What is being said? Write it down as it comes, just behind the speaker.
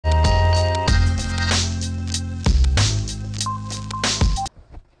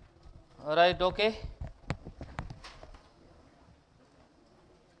Right, okay.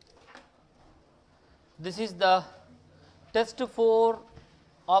 This is the test 4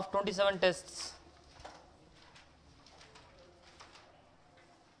 of 27 tests.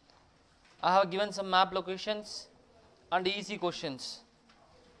 I have given some map locations and easy questions.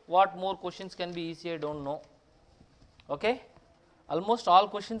 What more questions can be easy, I don't know. Okay, almost all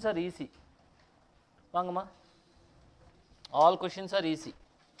questions are easy. Vangama, all questions are easy.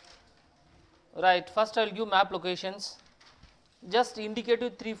 Right, first I will give map locations. Just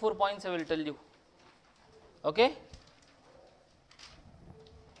indicative 3-4 points I will tell you. Okay.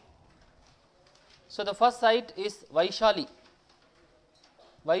 So the first site is Vaishali.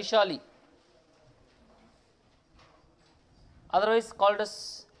 Vaishali, otherwise called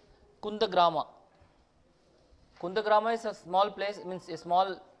as Kundagrama. Kundagrama is a small place, means a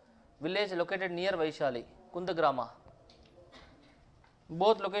small village located near Vaishali, Kundagrama.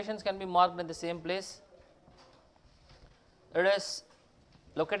 Both locations can be marked in the same place. It is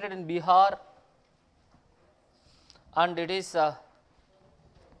located in Bihar and it is a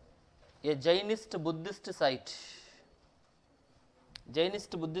Jainist Buddhist site.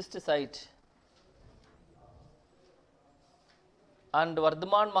 Jainist Buddhist site. And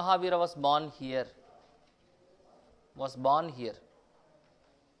Vardhaman Mahavira was born here.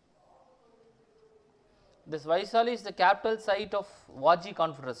 This Vaishali is the capital site of Vaji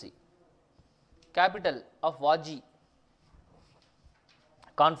Confederacy. Capital of Vaji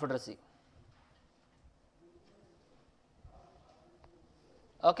Confederacy.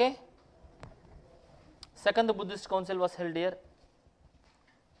 Okay. Second Buddhist Council was held here.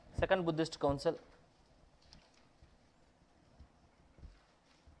 Second Buddhist Council.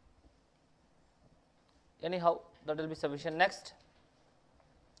 Anyhow, that will be sufficient. Next,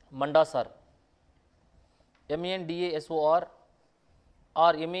 Mandasar. Mandasor or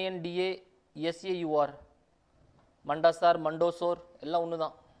Mandasaur. Mandasar, Mandosor, ella onnu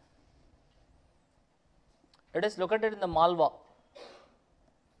dhaan. It is located in the Malwa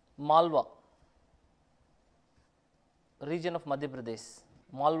region of Madhya Pradesh.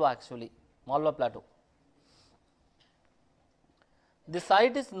 Malwa actually, Malwa plateau. The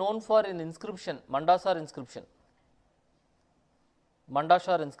site is known for an inscription, Mandasar inscription.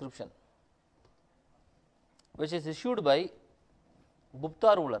 Mandasar inscription, which is issued by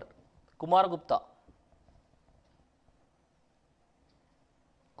Gupta ruler, Kumar Gupta.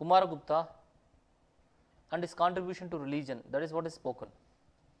 And his contribution to religion, that is what is spoken.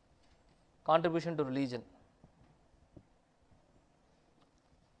 Contribution to religion.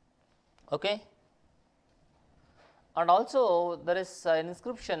 Okay. And also there is an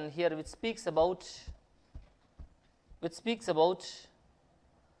inscription here which speaks about the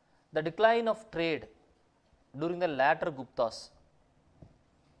decline of trade during the latter Guptas.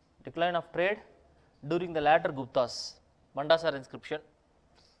 Decline of trade during the latter Guptas. Mandasar inscription,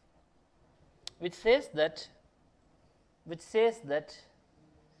 which says that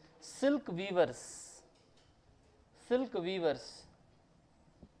silk weavers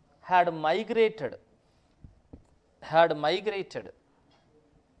had migrated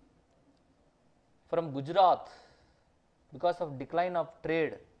from Gujarat because of decline of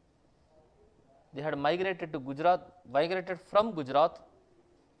trade. They had migrated from Gujarat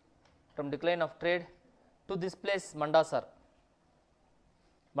from decline of trade to this place Mandasar.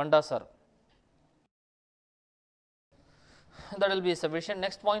 That will be sufficient.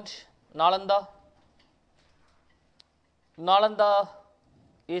 Next point, Nalanda. Nalanda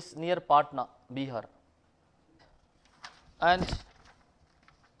is near Patna, Bihar. And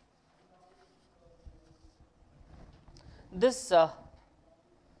this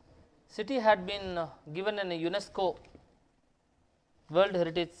city had been given a UNESCO World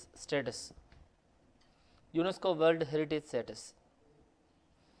Heritage status. UNESCO World Heritage status.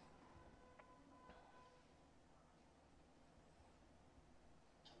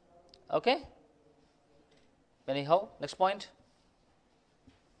 Okay. Anyhow, next point,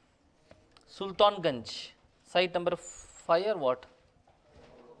 Sultanganj, site number 5 or what?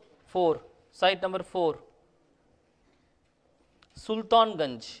 4. Site number 4.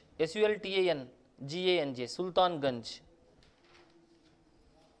 Sultanganj, Sultanganj, Sultanganj.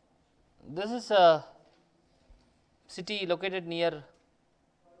 This is a city located in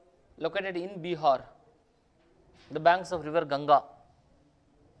Bihar, the banks of river Ganga.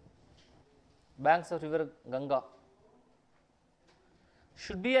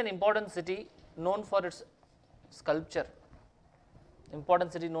 Should be an important city known for its sculpture.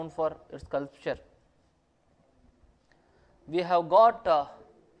 We have got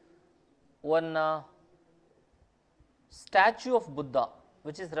one statue of Buddha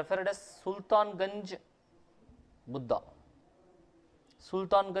which is referred as Sultanganj Buddha.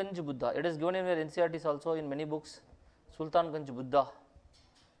 Sultanganj Buddha. It is given in your NCERTs also in many books. Sultanganj Buddha,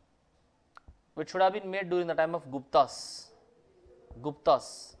 which should have been made during the time of Guptas.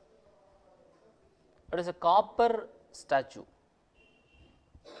 Guptas. It is a copper statue.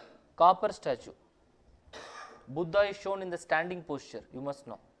 Copper statue. Buddha is shown in the standing posture, you must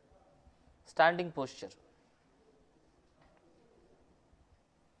know. Standing posture.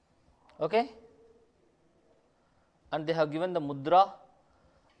 Okay? And they have given the mudra,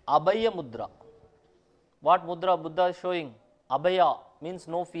 Abhaya mudra. What mudra Buddha is showing? Abhaya means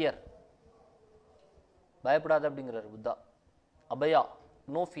no fear. பயப்படாத அப்படிங்கிறார் Buddha. Abhaya,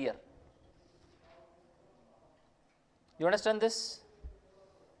 no fear. You understand this?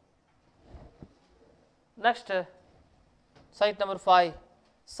 Next, site number 5,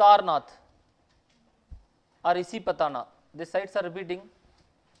 Sarnath or Isipatana. These sites are repeating,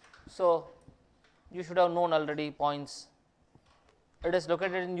 so you should have known already points. It is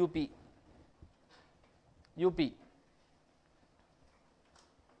located in UP. UP.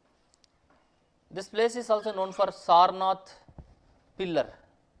 This place is also known for Sarnath pillar.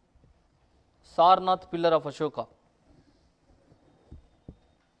 Sarnath pillar of Ashoka.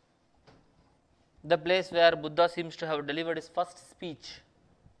 The place where Buddha seems to have delivered his first speech.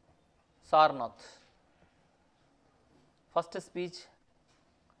 Sarnath. First speech,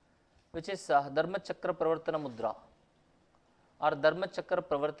 which is Dharma Chakra Pravartana Mudra or Dharma Chakra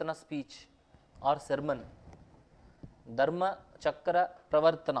Pravartana speech or sermon. Dharma Chakra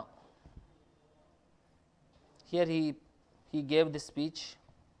Pravartana. Here he gave this speech.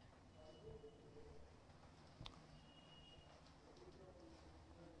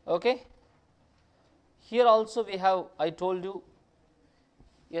 Okay. Here also we have, I told you,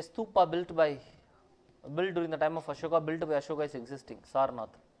 a stupa built during the time of Ashoka, built by Ashoka is existing.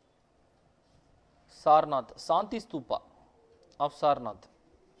 Sarnath. Sarnath. Santi stupa of Sarnath.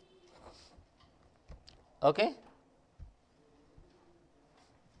 Okay.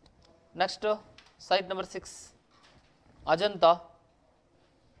 Next, site number 6, Ajanta.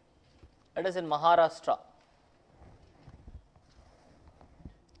 It is in Maharashtra.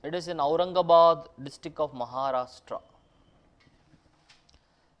 It is in Aurangabad district of Maharashtra.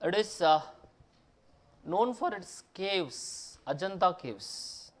 It is known for its caves, Ajanta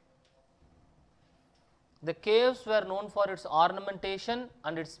caves. The caves were known for its ornamentation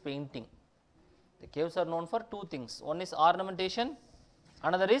and its painting. The caves are known for two things. One is ornamentation,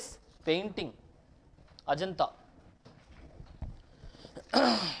 another is painting. Ajanta.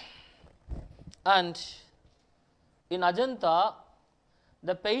 And in Ajanta,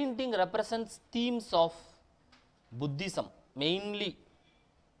 the painting represents themes of Buddhism, mainly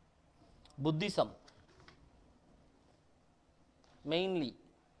Buddhism, mainly.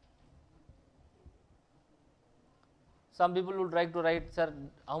 Some people would like to write, sir,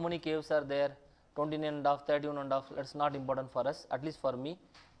 how many caves are there? 29 and a half, 31 and a half. That's not important for us, at least for me.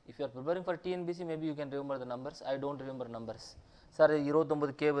 If you are preparing for TNPSC, maybe you can remember the numbers. I don't remember numbers. Sir,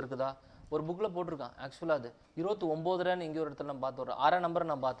 29 cave இருக்குதா? ஒரு புக்ல போட்டுருக்கான். ஆக்சுவலா அது 29 இங்க ஒரு இடத்துல நான் பார்த்து ஒரு 6 நம்பர்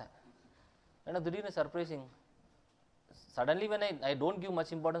நான் பார்த்தேன். ஏன்னா திடீர்னு surprising. Suddenly when I don't give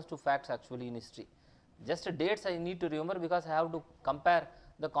much importance to facts actually in history. Just dates I need to remember because I have to compare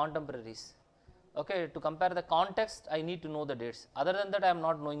the contemporaries. Okay, to compare the context I need to know the dates. Other than that I am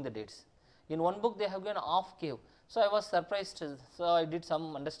not knowing the dates. In one book they have given half cave. So I was surprised, so I did some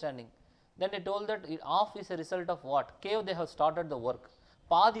understanding. Then they told that half is a result of what? Cave they have started the work.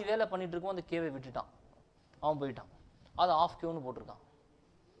 பாதி வேலை பண்ணிட்டு இருக்கும் அந்த கேவை விட்டுட்டான், அவன் போயிட்டான், அது of கேவ்னு போட்டிருக்கான்.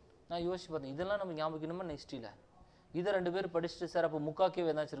 நான் யோசிச்சு பார்த்தேன், இதெல்லாம் நம்ம ஞாபகம் ஹிஸ்ட்ரியில் இதை 2 பேர் படிச்சுட்டு சார் அப்போ முக்கா கேவ்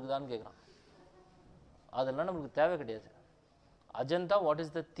ஏதாச்சும் இருக்குதான்னு கேட்குறான். அதெல்லாம் நம்மளுக்கு தேவை கிடையாது. Ajanta, what is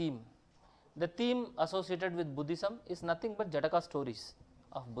the theme? The theme associated with Buddhism is nothing but Jataka stories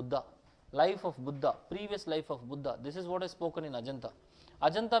of Buddha, life of Buddha, previous life of Buddha. This is what is spoken in Ajanta.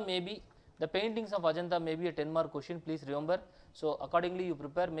 Ajanta may be, the paintings of Ajanta may be a 10-mark question, please remember. So accordingly you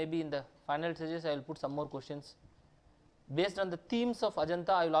prepare. Maybe in the final stages I will put some more questions. Based on the themes of Ajanta,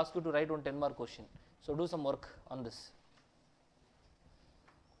 I will ask you to write one 10-mark question. So do some work on this.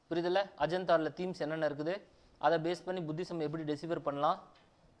 புரியுதுல்ல? அஜந்தால themes என்னென்ன இருக்குது, அதை base பண்ணி Buddhism எப்படி decipher பண்ணலாம்,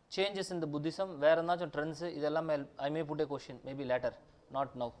 changes in the Buddhism, வேறு ஏதாச்சும் trends, இதெல்லாம் ஐ மே put A question, maybe later,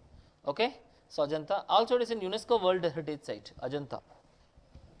 not now. Okay. So Ajanta also it is in UNESCO world heritage side. Ajanta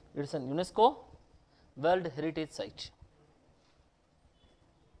it is in UNESCO world heritage side.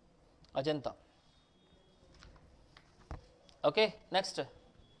 Ajanta. Okay, next,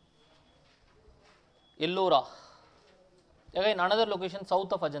 Ellora. Again another location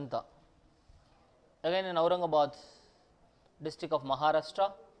south of Ajanta. Again in Aurangabad district of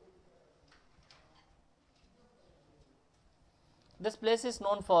Maharashtra. This place is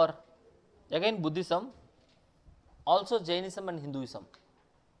known for again Buddhism, also Jainism and Hinduism.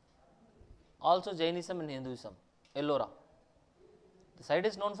 Also Jainism and Hinduism, Ellora. The site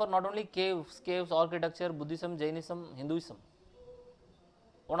is known for not only caves, architecture, Buddhism, Jainism, Hinduism.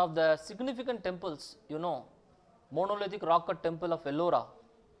 One of the significant temples, you know, monolithic rock cut temple of Ellora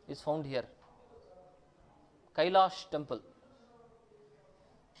is found here. Kailash temple.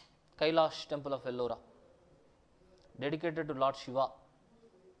 Kailash temple of Ellora, dedicated to Lord Shiva.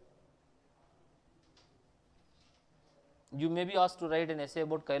 You may be asked to write an essay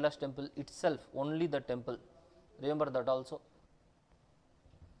about Kailash temple itself, only the temple. Remember that also.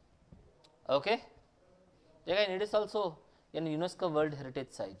 Okay. Again, it is also an UNESCO World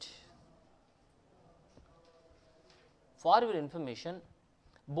Heritage Site. For your information,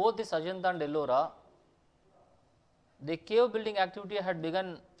 both this Ajanta and Ellora, the cave building activity had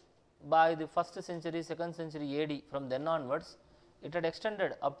begun by the 1st century, 2nd century AD. From then onwards, it had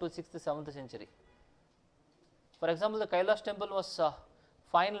extended up to 6th, 7th century. For example, the Kailash temple was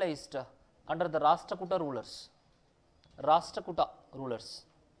finalized under the Rashtrakuta rulers. Rashtrakuta rulers.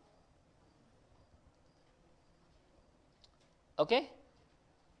 Okay.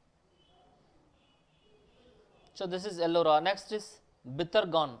 So, this is Ellora. Next is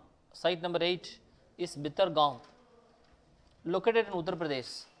Bittargaon. Site number 8 is Bittargaon, located in Uttar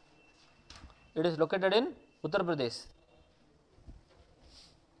Pradesh. It is located in Uttar Pradesh.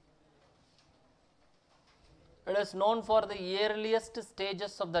 It is known for the earliest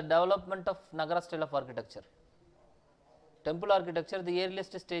stages of the development of Nagar style of architecture. Temple architecture, the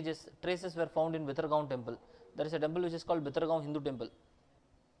earliest stages, traces were found in Bittargaon temple. There is a temple which is called Bittargaon Hindu temple,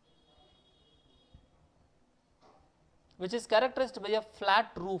 which is characterized by a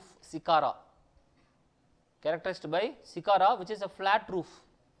flat roof, Sikara. Characterized by Sikara, which is a flat roof.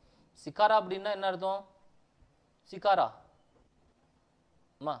 Sikara அப்படின்னா என்ன அர்த்தம்? சிக்காரா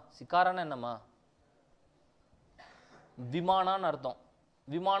அம்மா சிக்காரான்னா என்னம்மா? விமானான்னு அர்த்தம்.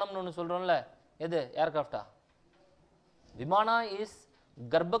 விமானம்னு ஒன்று சொல்கிறோம்ல, எது ஏர்கிராஃப்டா? விமானா is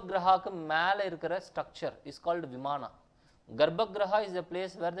கர்ப்பகிரஹாக்கு மேலே இருக்கிற structure is called விமானா. Garbhagriha is a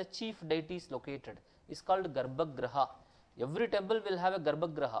place where the chief deity is located. Is called Garbhagriha. Every temple will have a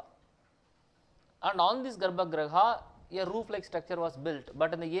Garbhagriha. And on this Garbhagriha, a roof-like structure was built.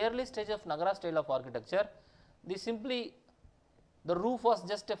 But in the early stage of Nagara style of architecture, the roof was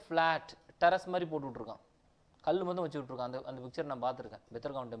just a flat terrace மாதிரி போட்டு விட்டுருக்கான். கல் மட்டும் வச்சு விட்டுருக்கான். அந்த picture நான் பார்த்துருக்கேன்,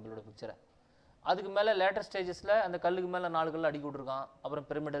 பெத்தர்கான் டெம்பிளோட பிக்சரை. அதுக்கு மேலே லேட்டர் ஸ்டேஜஸில் அந்த கல்லுக்கு மேலே 4 கல் அடிக்கி விட்டுருக்கான். அப்புறம்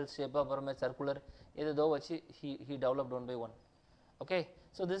பிரமிடல் ஷேப்பு, அப்புறமே சர்க்குலர், ஏதோ வச்சு he developed one by one. Okay,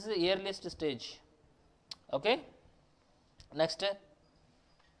 so this is the earliest stage. Okay, next,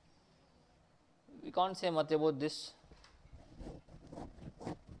 we can't say much about this.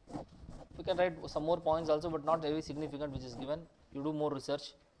 We can write some more points also, but not very significant, which is given. You do more research.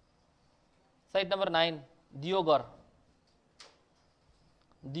 Site number 9, Deoghar.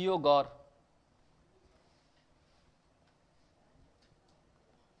 Deoghar.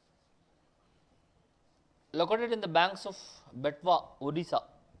 Located in the banks of Betwa, Odisha.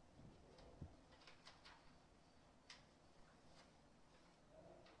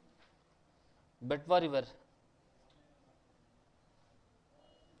 Betwa river.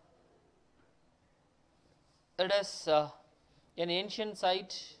 It is an ancient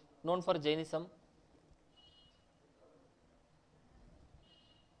site known for Jainism.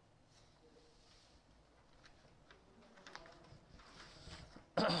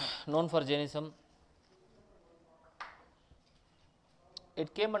 Known for Jainism. It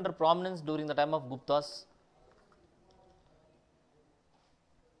came under prominence during the time of Guptas.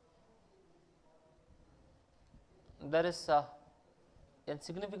 There is a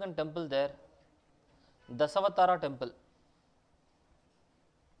significant temple there, Dasavatara temple,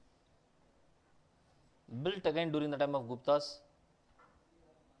 built again during the time of Guptas.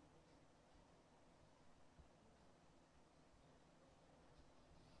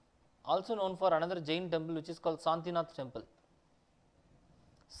 Also known for another Jain temple which is called Santinath temple.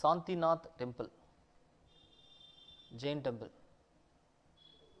 Santinath temple, Jain temple.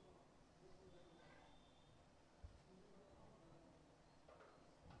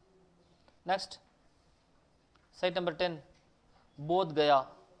 Next, site number 10, Bodh Gaya.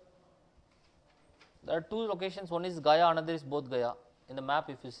 There are 2 locations, one is Gaya, another is Bodh Gaya. In the map,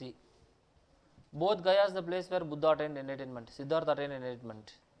 if you see, Bodh Gaya is the place where Buddha attained enlightenment, Siddhartha attained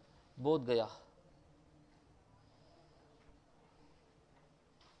enlightenment. Bodh Gaya.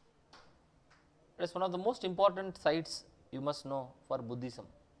 It is one of the most important sites you must know for Buddhism.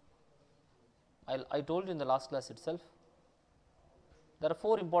 I told you in the last class itself. There are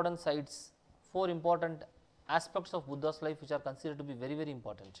 4 important sides, 4 important aspects of Buddha's life which are considered to be very, very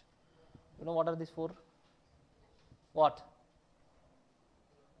important. You know what are these 4? What?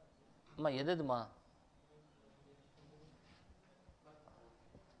 Ma eduduma?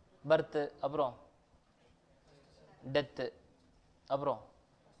 Birth, aprom death, aprom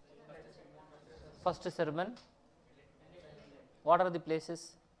first sermon. What are the places?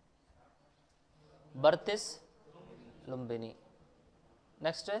 Birth is Lumbini.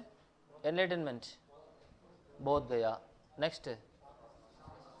 Next, enlightenment, Bodh Gaya. Next,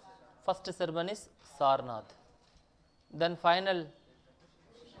 first sermon is Sarnath. Then final,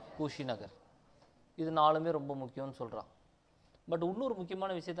 Kushinagar. இது நாலுமே ரொம்ப முக்கியம்னு சொல்கிறான். But இன்னொரு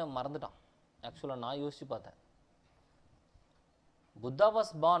முக்கியமான விஷயத்தை மறந்துட்டான். ஆக்சுவலாக நான் யோசித்து பார்த்தேன். Buddha was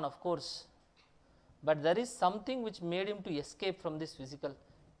born, of course, but there is something which made him to escape from this physical,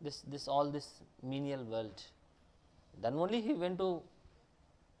 all this menial world. Then only he went to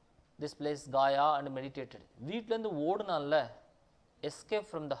this place Gaya and meditated. வீட்டிலேருந்து ஓடுனால escape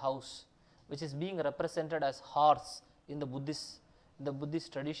from the house, which is being represented as horse in the Buddhist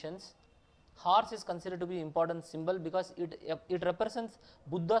traditions. Horse is considered to be an important symbol because it represents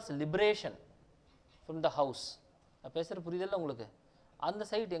Buddha's liberation from the house. நான் பேசுகிற புரியுதல்ல உங்களுக்கு? அந்த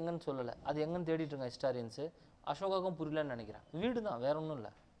side எங்கன்னு சொல்லலை, அது எங்கன்னு தேடிட்டு இருங்க ஹிஸ்டாரியன்ஸு. அசோகாவுக்கும் புரியலன்னு நினைக்கிறேன். வீடு தான், வேற ஒன்றும்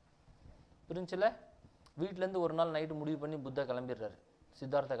இல்லை. புரிஞ்சில்ல? வீட்டிலேருந்து ஒரு நாள் நைட்டு முடிவு பண்ணி புத்தா கிளம்பிடுறாரு,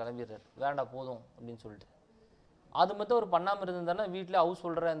 சித்தார்த்தா கிளம்பிடுறாரு, வேண்டாம் போதும் அப்படின்னு சொல்லிட்டு. அது மட்டும் அவர் பண்ணாமல் இருந்திருந்தாருன்னா வீட்டில் ஹவுஸ்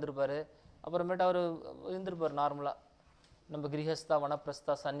ஹோல்டராக இருந்திருப்பார். அப்புறமேட்டு அவர் இருந்திருப்பார் நார்மலாக. நம்ம கிரகஸ்தா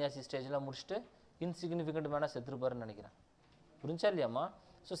வனப்பிரஸ்தா சன்னியாசி ஸ்டேஜில் முடிச்சுட்டு இன்சிக்னிஃபிகண்ட் வேணால் செத்துருப்பாருன்னு நினைக்கிறேன். புரிஞ்சா இல்லையாம்மா?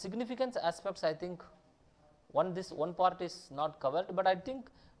 So significance aspects I think one part is not covered, but I think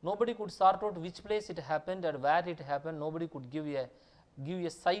nobody could sort out which place it happened and where it happened. Nobody could give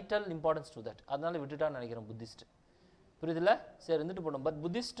a cital importance to that. அதனால விட்டுட்டான்னு நினைக்கிறேன் Buddhist. புரியுதுல்ல? சரி இருந்துட்டு போனோம். But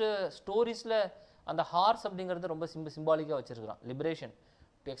Buddhist ஸ்டோரிஸில் அந்த hours அப்படிங்கிறது ரொம்ப சிம்பாலிக்காக வச்சிருக்கிறான். Liberation,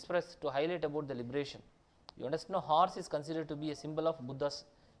 to express, to highlight about the liberation. You understand? No, horse is considered to be a symbol of Buddha's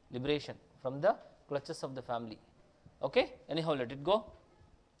liberation from the clutches of the family. Okay? Anyhow, let it go.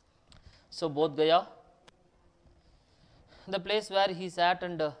 So, Bodh Gaya, the place where he sat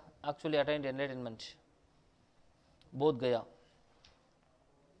and actually attained enlightenment. Bodh Gaya.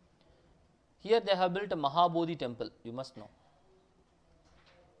 Here they have built a Mahabodhi temple, you must know.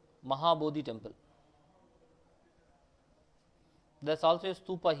 Mahabodhi temple. There is also a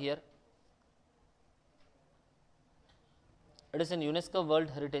stupa here. It is an UNESCO World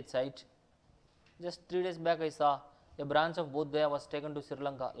Heritage Site. Just 3 days back I saw a branch of Bodh Gaya was taken to Sri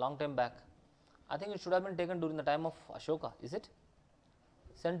Lanka, long time back. I think it should have been taken during the time of Ashoka, is it?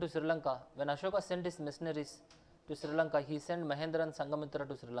 Sent to Sri Lanka. When Ashoka sent his missionaries to Sri Lanka, he sent Mahendra and Sangamitra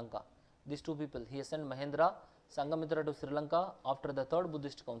to Sri Lanka. These 2 people, he sent Mahendra, Sangamitra to Sri Lanka after the 3rd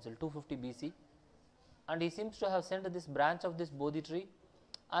Buddhist Council, 250 BC. And he seems to have sent this branch of this Bodhi tree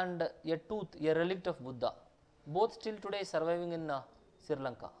and a tooth, a relict of Buddha. Both still today surviving in Sri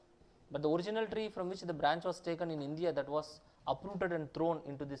Lanka. But the original tree from which the branch was taken in India, that was uprooted and thrown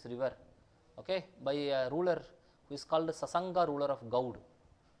into this river, okay, by a ruler who is called Sasanga ruler of Gaud.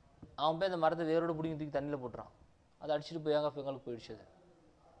 அவன் போய் அந்த மரத்தை வேரோடு பிடிங்கி தூக்கி தண்ணியில் போட்டுறான். அதை அடிச்சுட்டு போய் எங்களுக்கு போயிடுச்சு. அது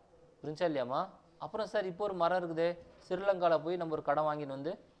புரிஞ்சா இல்லையாம்மா? அப்புறம் சார் இப்போ ஒரு மரம் இருக்குது, ஸ்ரீலங்காவில் போய் நம்ம ஒரு கடன் வாங்கின்னு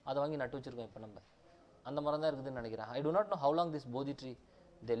வந்து அதை வாங்கி நட்டு வச்சுருக்கோம். இப்போ நம்ம அந்த மரம் தான் இருக்குதுன்னு நினைக்கிறேன். I do not know how long this Bodhi tree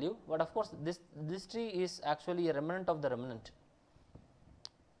they live, but of course this tree is actually a remnant of the remnant.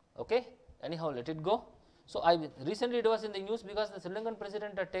 Okay, anyhow, let it go. So recently it was in the news because the Sri Lankan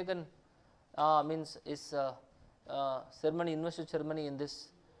president had taken his ceremony, investor ceremony in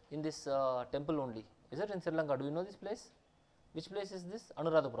this temple only. Is it in Sri Lanka? Do you know this place? Which place is this?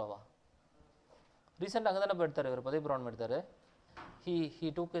 Anuradhapurava. Recent angadana pedtharu ivar Padhipuram medtharu.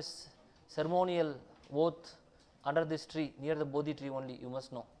 He took his ceremonial oath under this tree, near the Bodhi tree only, you must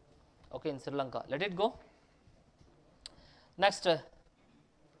know. Okay, in Sri Lanka. Let it go. Next,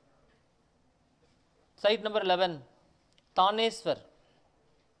 site number 11, Thaneswar.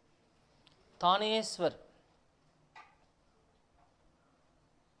 Thaneswar.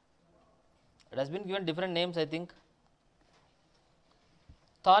 It has been given different names, I think.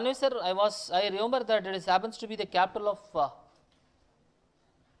 Thaneswar, I remember that it happens to be the capital of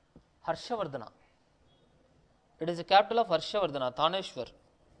Harshavardhana. It is the capital of Harshavardhana, Thaneshwar.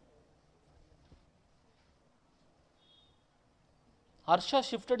 Harsha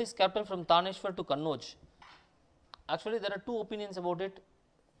shifted his capital from Thaneshwar to Kannauj. Actually, there are 2 opinions about it.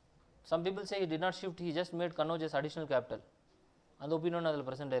 Some people say he did not shift, he just made Kannauj as additional capital. And the opinion is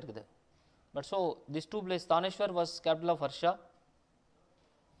present here. But so, these 2 places, Thaneshwar was capital of Harsha.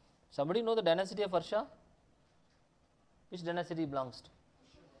 Somebody know the dynasty of Harsha? Which dynasty belongs to?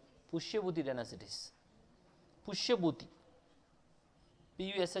 Pushyabhuti dynasties. Pushyabhuti.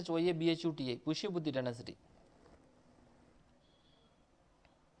 Pushya-bhuta. Pushyabhuti dynasty.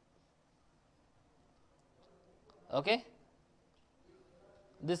 Okay.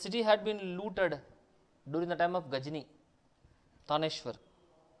 The city had been looted during the time of Gajini, Taneshwar.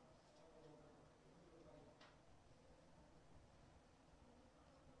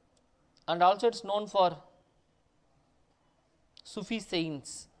 And also it's known for Sufi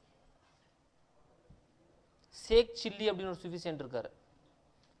saints. Sheikh Chilli அப்படினு ஒரு Sufi saint இருக்காரு.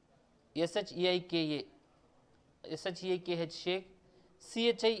 SHEIKA SHEIKH Sheikh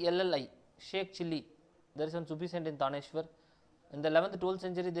CHILLI Sheikh Chilli. There is one Sufi saint in Taneshwar. In the 11th 12th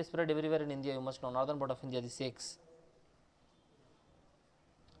century they spread everywhere in India, you must know, northern part of India, the Sheikhs.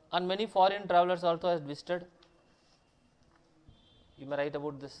 And many foreign travelers also has visited. You may write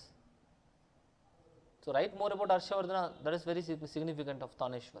about this. So write more about Harshavardhana, that is very significant of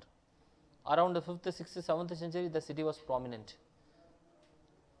Taneshwar. Around the 5th, 6th, 7th century the city was prominent.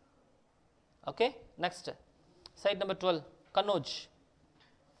 Okay, next site number 12, Kannauj.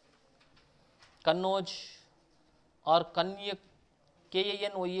 Kannauj or Kanyak,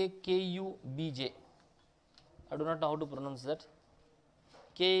 Kanyakubj. I do not know how to pronounce that.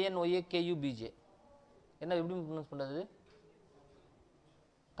 Kanyakubj. என்ன எப்படி pronounce பண்றது?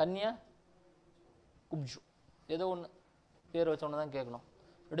 கன்யா குப்ஜு ஏதோ ஒன்று பேர் வச்சோன்னு தான் கேட்கணும்.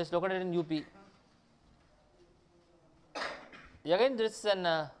 It is located in UP. Again, this is an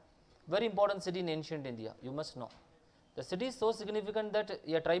very important city in ancient India, you must know. The city is so significant that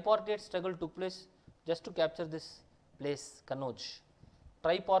a tripartite struggle took place just to capture this place, Kannauj.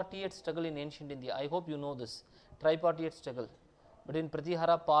 Tripartite struggle in ancient India, I hope you know this. Tripartite struggle between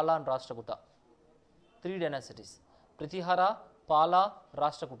Pratihara, Pala and Rashtrakuta. 3 dynasties, Pratihara, Pala,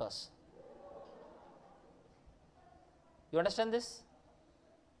 Rashtrakutas. You understand this?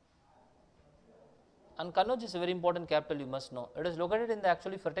 And Kannauj is a very important capital, you must know. It is located in the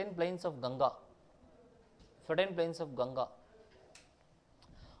actually fertile plains of Ganga. Fertile plains of Ganga.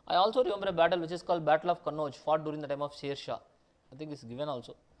 I also remember a battle which is called Battle of Kannauj, fought during the time of Sher Shah. I think it's given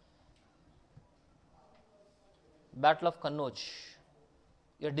also. Battle of Kannauj.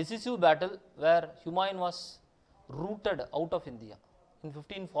 A decisive battle where Humayun was rooted out of India. In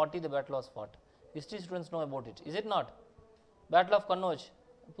 1540 the battle was fought. History students know about it, is it not? Battle of Kannauj.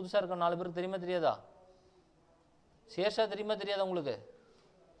 புதுசா இருக்க 4 பேருக்கு தெரியுமா தெரியாதா? ஷேர்ஷா தெரியுமா தெரியாதா உங்களுக்கு?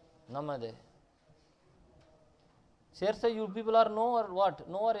 நம்மது Shershah, you people are know or what?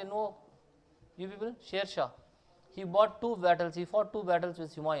 Know or know? You people? Shershah. He fought 2 battles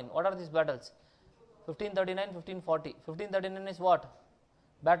with Humayun. What are these battles? 1539, 1540. 1539 is what?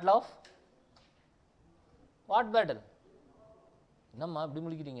 Battle of? What battle? என்னம்மா இப்படி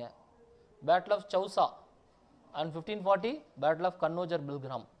முடிக்கிறீங்க? Battle of Chausa. And 1540, Battle of Kannauj or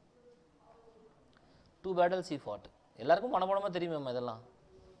Bilgram. 2 battles he fought. எல்லாருக்கும் மனப்பாடமா தெரியுமே இதெல்லாம்.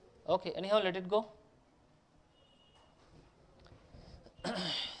 Okay, anyhow, let it go.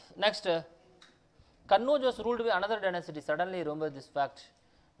 Next, Kannauj was ruled by another dynasty. Suddenly remember this fact.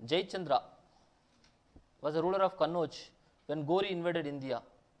 Jayachandra was the ruler of Kannauj when Gori invaded India.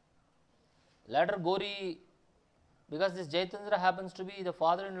 Later Gori, because this Jayachandra happens to be the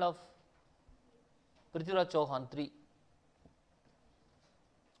father-in-law of Prithviraj Chauhan III.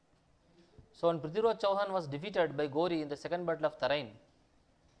 So when Prithviraj Chauhan was defeated by Gori in the second battle of Tarain,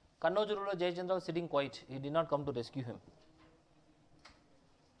 Kannauj ruler Jayachandra was sitting quiet. He did not come to rescue him.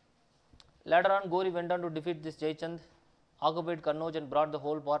 Later on, Gori went on to defeat this Jayachand, occupied Kannauj and brought the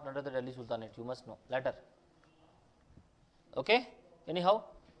whole part under the Delhi Sultanate. You must know later. Okay. Anyhow,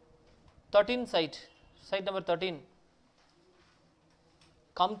 13 site number 13,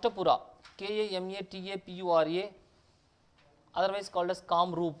 Kamtapura, Kamatapura, otherwise called as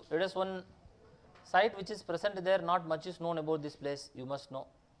Kamroop. It is one site which is present there. Not much is known about this place. You must know.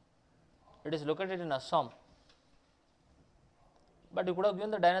 It is located in Assam. But you could have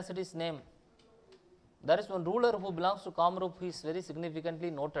given the dynasty's name. There is one ruler who belongs to Kamrup who is very significantly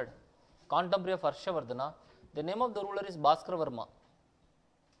noted. Contemporary of Harshavardhana. The name of the ruler is Bhaskara Varma.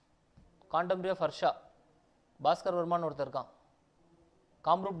 Contemporary of Harsha. Bhaskara Varma nu orthar irukkan.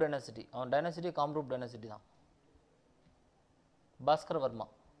 Kamrup dynasty. Avan dynasty Kamrup dynasty da. Bhaskara Varma.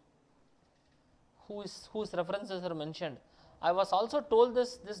 Whose references are mentioned. I was also told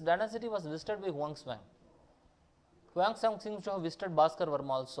this dynasty was visited by Huangswang. Huangswang seems to have visited Bhaskar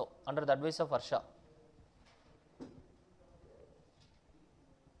Varma also under the advice of Harsha.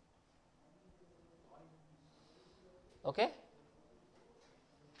 Okay.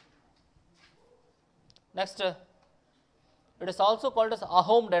 Next, it is also called as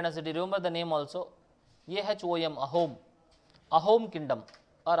Ahom dynasty. Remember the name also. AHOM, Ahom. Ahom kingdom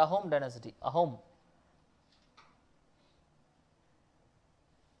or Ahom dynasty. Ahom.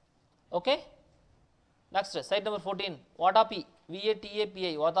 Okay. Next, site number 14. Vatapi,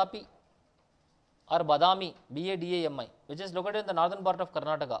 Vatapi, Vatapi or Badami, Badami, which is located in the northern part of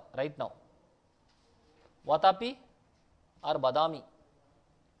Karnataka right now. Vatapi or Badami.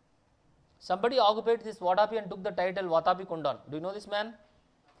 Somebody occupied this Vatapi and took the title Vatapi Kundan. Do you know this man?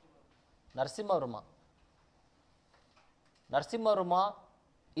 Narasimha Varma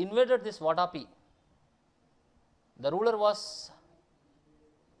invaded this Vatapi. The ruler was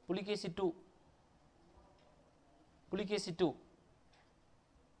Pulikesi II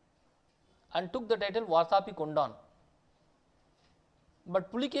and took the title Vatapi Kundan.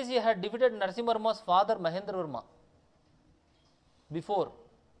 But Pulikesi had defeated Narasimha Varma's father Mahendra Varma before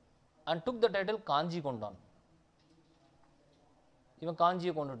and took the title Kanji Kundan. Even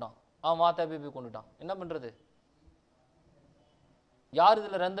Kanji கொண்டுட்டான், அவன் வாத்தாபி போய் கொண்டுட்டான். என்ன பண்றது? யார்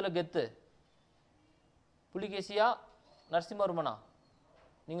இதுல ரெண்டுல கெத்து? புலிகேசியா நரசிம்மவர்மனா?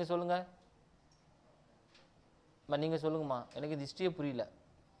 நீங்க சொல்லுங்க. நீங்க சொல்லுங்கம்மா, எனக்கு இது ஹிஸ்டரியே புரியல.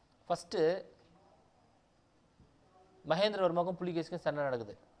 ஃபர்ஸ்ட் மகேந்திர வர்மாக்கும் புலிகேசிக்கும் சண்டை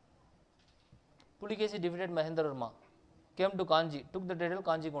நடக்குது. Pulikesi defeated Mahendra Varma, came to Kanji, took the title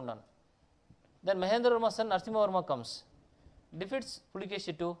Kanji Kundan. Then Mahendra Varma's son Narasimha Varma comes, defeats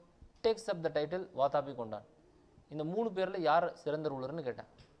Pulikesi II, takes up the title Vatapi Kundan. இந்த மூணு பேர்ல யார் சிறந்த ரூலர்னு கேட்டேன்.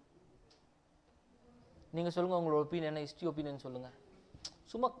 நீங்க சொல்லுங்க, உங்களோட ஒப்பீனியன் என்ன, ஹிஸ்டரி ஒப்பீனியன் சொல்லுங்க.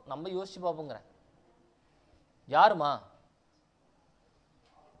 சும்மா நம்ம யோசிச்சு பார்ப்போங்கிறேன். யாருமா?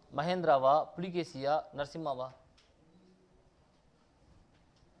 மகேந்திராவா, புலிகேசியா, நரசிம்மாவா?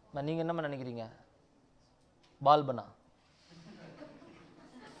 நீங்க என்ன நினைக்கிறீங்க? பால்பனா?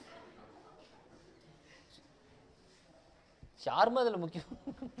 யாருமா அதில் முக்கியம்?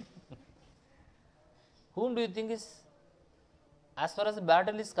 Whom do you think is, as far as the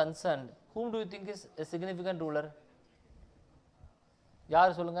battle is concerned, whom do you think is a significant ruler?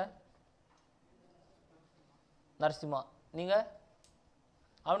 யார் சொல்லுங்க? நரசிம்மா. நீங்க?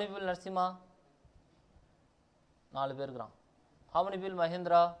 How many people Narasimha? 4 பேர் இருக்கிறான். How many people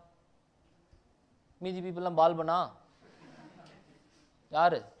Mahindra? மீதி people எல்லாம் பால்பனா?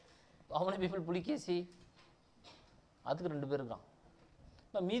 யாரு? How many people Pulikesi? அதுக்கு 2 பேர் இருக்கிறான்.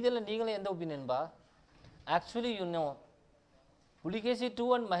 மீதியெல்லாம் நீங்களே எந்த ஒப்பீனியன்பா? Actually, you know, Pulikesi II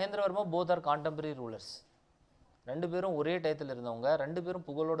and Mahendra Varma both are contemporary rulers. ரெண்டு பேரும் ஒரே டயத்தில் இருந்தவங்க, ரெண்டு பேரும்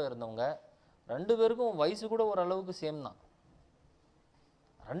புகழோடு இருந்தவங்க, ரெண்டு பேருக்கும் வயசு கூட ஓரளவுக்கு சேம் தான்.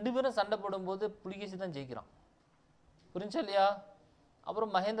 ரெண்டு பேரும் சண்டை போடும்போது புலிகேசி தான் ஜெயிக்கிறான். புரிஞ்சா இல்லையா?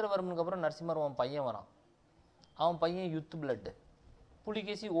 அப்புறம் மகேந்திரவர்மனுக்கு அப்புறம் நரசிம்மவர்மன் பையன் வரான். அவன் பையன் youth blood,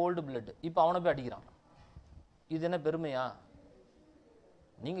 Pulikesi old blood. இப்போ அவனை போய் அடிக்கிறான். இது என்ன பெருமையா?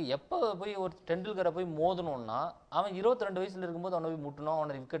 நீங்கள் எப்போ போய் ஒரு டெண்டுல்கரை போய் மோதணும்னா, அவன் 22 வயசில் இருக்கும்போது அவனை போய் முட்டணும்,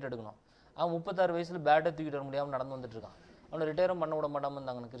 அவனை விக்கெட் எடுக்கணும். அவன் 36 வயசில் பேட்டை தூக்கிட்டு வர முடியாமல் நடந்து வந்துட்டுருக்கான். அவனை ரிட்டையரும் பண்ண விட மாட்டாமல்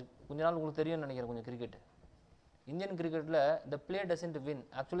இருந்தாங்க. கொஞ்ச நாள் உங்களுக்கு தெரியும்னு நினைக்கிறேன் கொஞ்சம் கிரிக்கெட். இந்தியன் கிரிக்கெட்டில் the play doesn't win,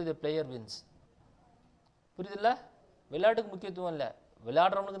 actually the player wins. புரியுதில்ல? விளையாட்டுக்கு முக்கியத்துவம் இல்லை,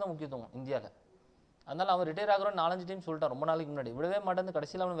 விளையாடுறவனுக்கு தான் முக்கியத்துவம் இந்தியாவில். அதனால் அவன் ரிட்டையர் ஆகிறோன்னு 4-5 டைம் சொல்லிட்டான் ரொம்ப நாளைக்கு முன்னாடி. விடவே மாட்டேன்னு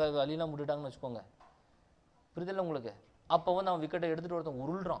கடைசியில் அவன் வழியெல்லாம் விட்டுட்டாங்கன்னு வச்சுக்கோங்க. புரியுதில்ல உங்களுக்கு? அப்போ வந்து அவன் விக்கெட்டை எடுத்துகிட்டு ஒருத்தன்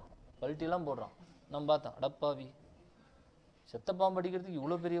உருள்றான், பல்ட்டிலாம் போடுறான். நம்ம பார்த்தேன், அடப்பாவி, செத்த பாம்பு அடிக்கிறதுக்கு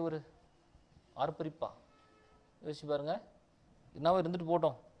இவ்வளோ பெரிய ஒரு ஆர்ப்பரிப்பா? யோசிச்சு பாருங்க. என்னவோ இருந்துட்டு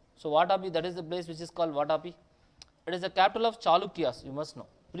போட்டோம். So வாட்டாபி, that is the place which is called வாட்டாபி. It is the capital of Chalukyas. You must know.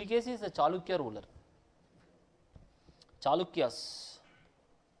 Pulikesi is the Chalukya ruler. Chalukyas.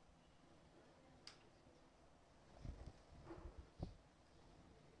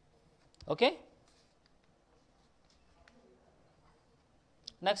 Okay.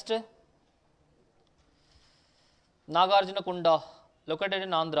 Next, Nagarjuna Kunda, located in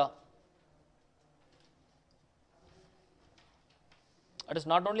Andhra. It is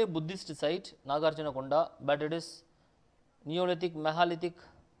not only a Buddhist site, Nagarjuna Kunda, but it is Neolithic, megalithic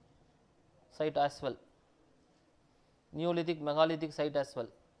site as well. Neolithic, megalithic site as well.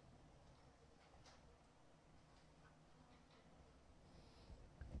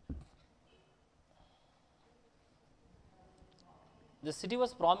 The city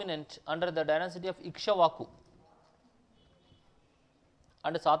was prominent under the dynasty of Ikshvaku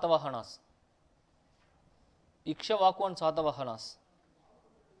and Satavahanas. Ikshvaku and Satavahanas.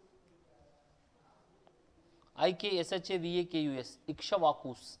 IKSHAVAKUS.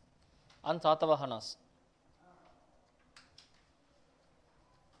 Ikshvakus and Satavahanas.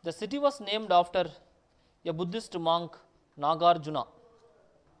 The city was named after a Buddhist monk, Nagarjuna.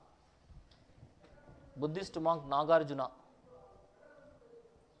 Buddhist monk Nagarjuna.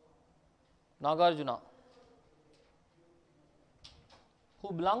 Nagarjuna.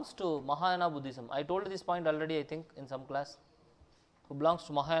 who belongs to Mahayana Buddhism. I told this point already, I think, in some class. Who belongs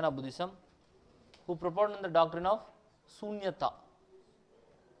to Mahayana Buddhism, who propound the doctrine of Sunyata.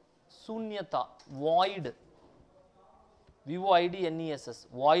 Sunyata, void. VOIDNESS,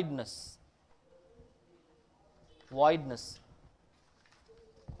 voidness. Voidness.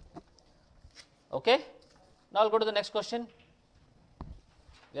 Okay. Now, I will go to the next question.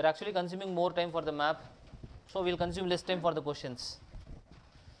 We are actually consuming more time for the map, so we will consume less time for the questions.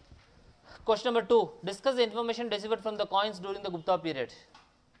 Question number 2. Discuss the information deciphered from the coins during the Gupta period.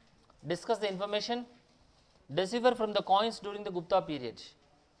 Discuss the information deciphered from the coins during the Gupta period.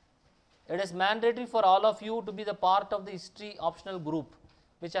 It is mandatory for all of you to be the part of the history optional group,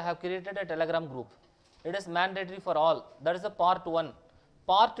 which I have created a Telegram group. It is mandatory for all. That is the part 1.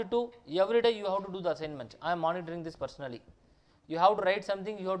 Part 2, every day you have to do the assignment. I am monitoring this personally. You have to write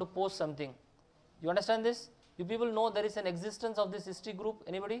something, you have to post something. You understand this? You people know there is an existence of this history group.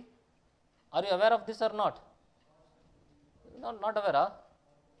 Anybody? Are you aware of this or not? Not aware, huh?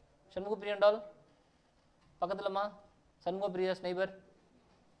 Shanmuga Priya and all? Pakathalama? Shanmuga Priya's neighbor?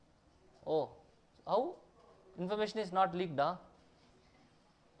 Oh, how? Information is not leaked, huh?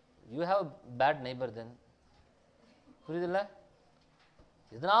 You have a bad neighbor then. புரியுதுல்ல?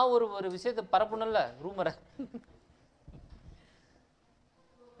 இதனா ஒரு விஷயத்தை பரப்பணும்ல ரூமரை.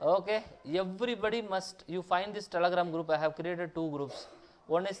 Okay, everybody must, you find this Telegram group. I have created 2 groups.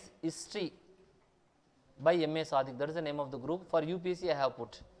 One is history by M.A Sadik, that is the name of the group. For UPSC I have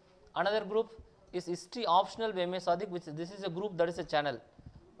put. Another group is history optional by M.A Sadik, which this is a group, that is a channel.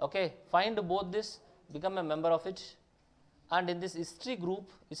 Okay, find both this, become a member of it. And in this history group,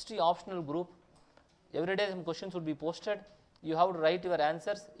 history optional group, every day some questions will be posted. You have to write your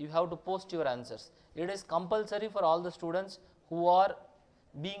answers, you have to post your answers. It is compulsory for all the students who are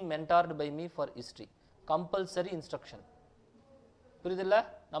being mentored by me for history. Compulsory instruction. புரியுதுல்ல?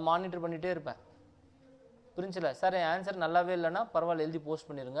 நான் monitor பண்ணிட்டே இருப்பேன். புரிஞ்சுல? Sir என் answer நல்லாவே இல்லைன்னா பரவாயில்ல, எழுதி post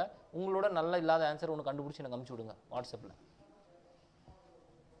பண்ணிடுங்க. உங்களோட நல்லா இல்லாத ஆன்சர் ஒன்று கண்டுபிடிச்சி எனக்கு அனுப்பிச்சி விடுங்க வாட்ஸ்அப்பில்.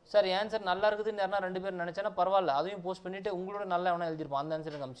 சார் ஆன்சர் நல்லா இருக்குதுன்னு யாருன்னா 2 பேர் நினச்சேன்னா பரவாயில்ல, அதையும் போஸ்ட் பண்ணிவிட்டு உங்களோட நல்லா எவனா எழுதிருப்பான் அந்த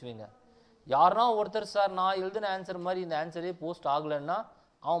ஆன்சர் எனக்கு அனுப்பிச்சுவீங்க. யாருனா ஒருத்தர் சார் நான் எழுதின ஆன்சர் மாதிரி இந்த ஆன்சரே போஸ்ட் ஆகலைன்னா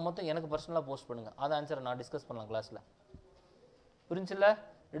அவன் மொத்தம் எனக்கு பர்சனலாக போஸ்ட் பண்ணுங்கள். அந்த ஆன்சரை நான் டிஸ்கஸ் பண்ணலாம் கிளாஸில். புரிஞ்சுல?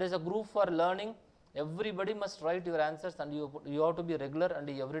 It is a group for learning. Everybody must write your answers and you have to be regular and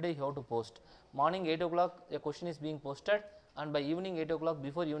every day you have to post. Morning 8 o'clock a question is being posted and by evening 8 o'clock,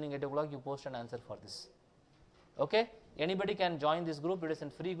 before evening 8 o'clock you post an answer for this. Okay? Anybody can join this group. It is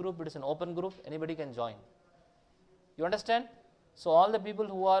a free group, it is an open group, anybody can join. You understand? So all the people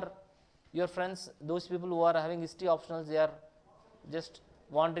who are your friends, those people who are having history optionals, they are just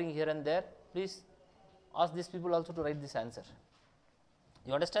wandering here and there, please ask these people also to write this answer.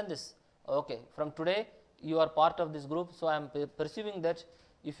 You understand this? Okay, from today you are part of this group, so I am perceiving that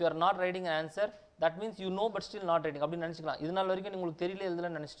if you are not writing an answer, that means you know but still not writing. அப்படி நினச்சிக்கலாம். இதனால் வரைக்கும் உங்களுக்கு தெரியல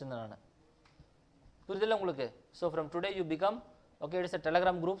எழுதலன்னு நினச்சிட்டு இருந்தேன் நான். புரியுதில்ல உங்களுக்கு? So from today you become, okay, it is a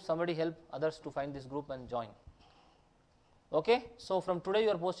Telegram group, somebody help others to find this group and join. Okay, so from today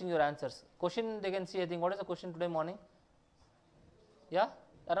you are posting your answers. Question they can see, I think. What is the question today morning? Yeah,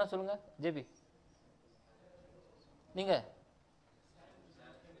 யாரா சொல்லுங்க. JP நீங்க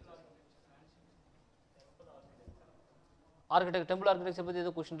architect, temple architecture பற்றி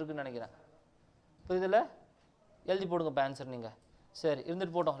ஏதோ question இருக்குன்னு நினைக்கிறேன். புரியுதில்ல? எழுதி போடுங்க இப்போ ஆன்சர் நீங்கள். சரி,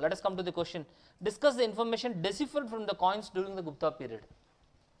 இருந்துட்டு போட்டோம். Let us come to the question. Discuss the information deciphered from the coins during the Gupta period.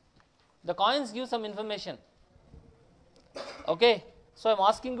 The coins give some information. Okay, so I am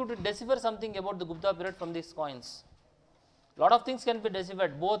asking you to decipher something about the Gupta period from these coins. Lot of things can be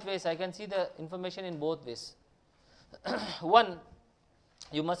deciphered both ways. I can see the information in both ways. One,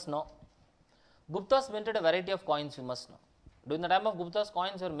 you must know, Guptas minted a variety of coins, you must know. During the time of Guptas,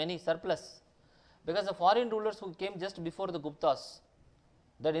 coins were many, surplus, because the foreign rulers who came just before the Guptas,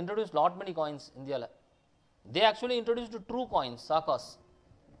 that introduced lot many coins in India. They actually introduced true coins, sakas,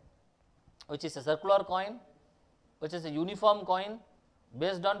 which is a circular coin, which is a uniform coin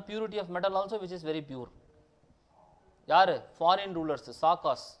based on purity of metal also, which is very pure. Yaar? Foreign rulers,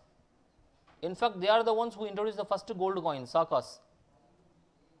 sakas. In fact, they are the ones who introduced the first gold coin, sakas.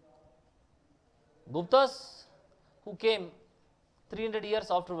 Guptas, who came 300 years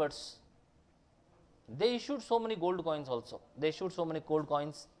afterwards, they issued so many gold coins also. They issued so many gold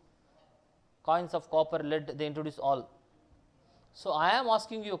coins, coins of copper, lead, they introduced all. So I am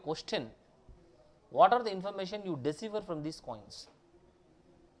asking you a question. What are the information you decipher from these coins?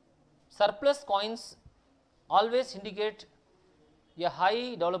 Surplus coins always indicate a high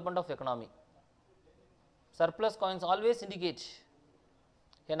development of economy. Surplus coins always indicate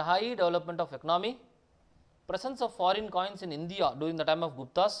a high development of economy. presence of foreign coins in India during the time of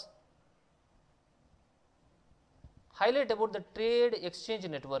Guptas. Highlight about the trade exchange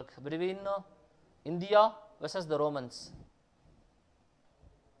network between India versus the Romans.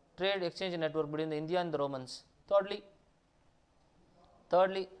 Trade exchange network between the India and the Romans. Thirdly,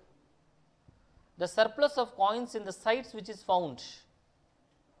 the surplus of coins in the sites which is found.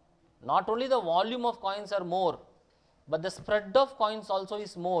 Not only the volume of coins are more, but the spread of coins also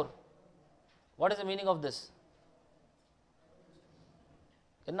is more. What is the meaning of this?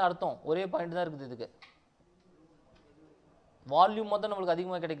 என்ன அர்த்தம்? ஒரே point தான் இருக்குது இதுக்கு. Volume மொத்தம் நம்மளுக்கு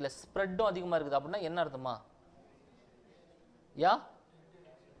அதிகமாக கிடைக்கல, ஸ்ப்ரெட்டும் அதிகமாக இருக்குது. அப்படின்னா என்ன அர்த்தமா? யா,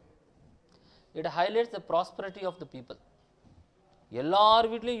 it highlights the prosperity of the people. எல்லார்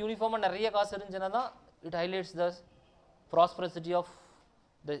வீட்லையும் யூனிஃபார்மாக நிறைய காசு இருந்துச்சுன்னா தான் it highlights the prosperity of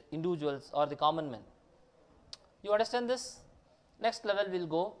the individuals or the common men. You understand this? Next level will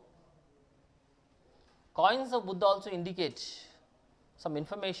go. Coins of Buddha also indicate some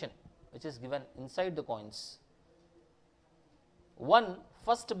information which is given inside the coins. One,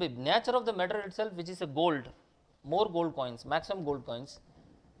 first bib, nature of the matter itself, which is a gold, more gold coins, maximum gold coins,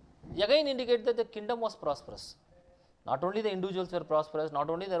 again indicate that the kingdom was prosperous. Not only the individuals were prosperous, not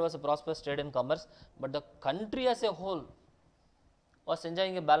only there was a prosperous trade and commerce, but the country as a whole was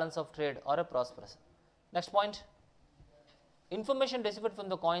enjoying a balance of trade or a prosperous. Next point, information deciphered from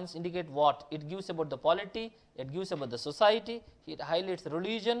the coins indicate what? It gives about the polity, it gives about the society, it highlights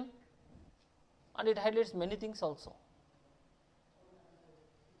religion, and it highlights many things also.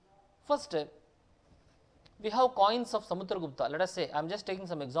 First, we have coins of Samudragupta. Let us say, I am just taking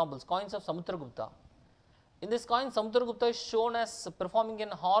some examples, coins of Samudragupta. In this coin, Samudragupta is shown as performing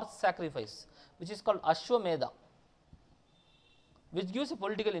an horse sacrifice, which is called Ashwamedha, which gives a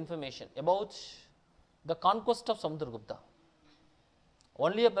political information about the conquest of Samudragupta.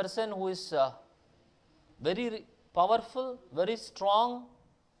 Only a person who is very powerful, very strong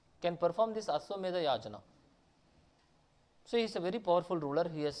can perform this Ashwamedha Yajana. So he is a very powerful ruler,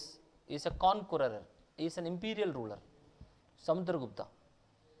 he is a conqueror, he is an imperial ruler, Samudragupta.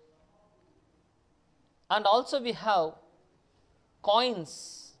 And also we have coins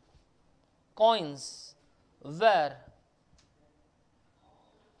where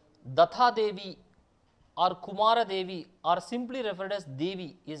Datha Devi or Kumara Devi or simply referred as Devi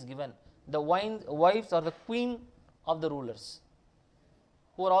is given, the wives or the queen of the rulers,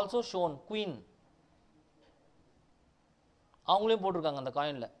 who are also shown queen. அவங்களையும் போட்டிருக்காங்க அந்த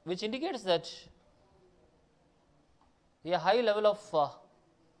காயின்ல, which indicates that a high level of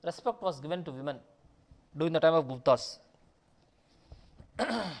respect was given to women during the time of Guptas.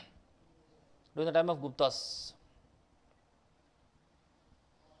 During the time of Guptas.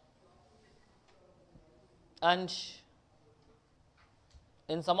 And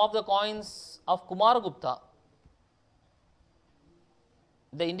in some of the coins of Kumaragupta,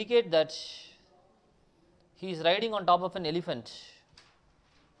 they indicate that he is riding on top of an elephant,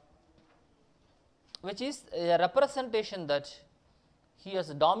 which is a representation that he has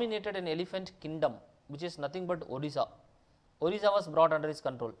dominated an elephant kingdom, which is nothing but Odisha. Odisha was brought under his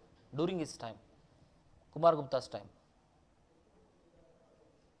control during his time, Kumaragupta's time.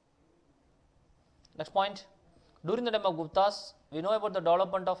 Next point, during the time of Guptas, we know about the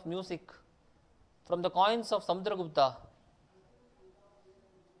development of music from the coins of Samudragupta.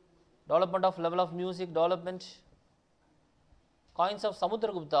 Development of level of music, development, coins of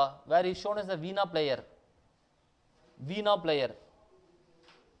Samudragupta, where he is shown as a Veena player. Veena player.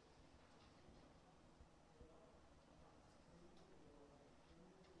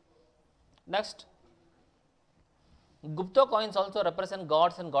 Next, Gupta coins also represent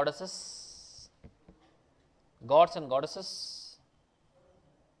gods and goddesses. Gods and goddesses,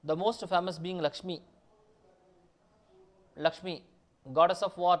 the most famous being Lakshmi. Lakshmi, goddess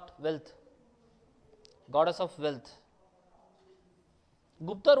of what? Wealth. Goddess of wealth.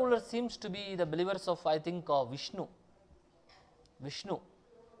 Gupta ruler seems to be the believers of, I think, Vishnu. Vishnu.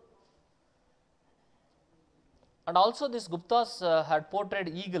 And also this Guptas had portrayed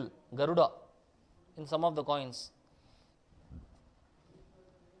eagle, Garuda, in some of the coins,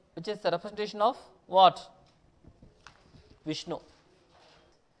 which is the representation of what? Vishnu.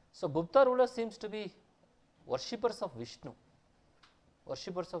 So Gupta ruler seems to be worshippers of Vishnu.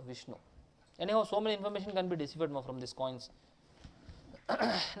 Worshippers of Vishnu. Anyhow, so many information can be deciphered from these coins.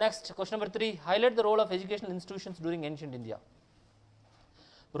 Next, question number 3. Highlight the role of educational institutions during ancient India.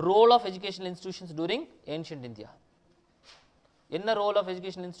 Role of educational institutions during ancient India. In the role of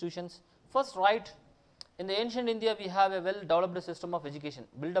educational institutions, first write, in the ancient India we have a well developed system of education.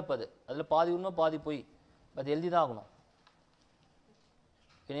 Build up adu. Adula paadi unno paadi poi. But healthy da agunum.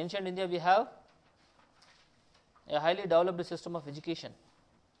 In ancient India we have a highly developed system of education.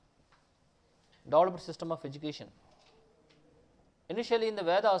 Developed system of education. Initially in the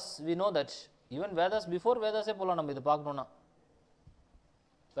Vedas, we know that even Vedas, before Vedas,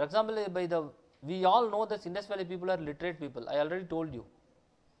 for example, we all know that Indus Valley people are literate people. I already told you.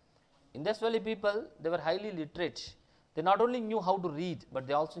 Indus Valley people, they were highly literate. They not only knew how to read, but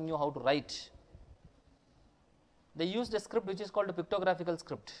they also knew how to write. They used a script which is called a pictographical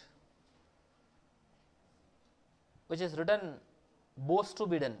script, which is written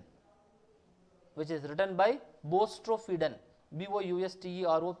Boustropheden, which is written by Boustropheden,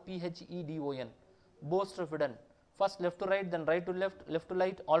 Boustropheden, Boustropheden. First left to right, then right to left, left to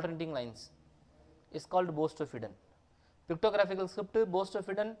right, alternating lines. Is called Boustropheden. Pictographical script,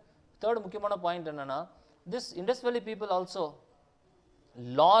 Boustropheden. Third mukkiyamaana point enna, this Indus Valley people also,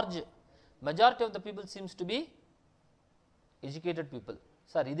 large majority of the people seems to be educated people.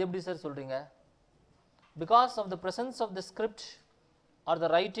 Sir, idu eppadi sir solringa? Because of the presence of the script or the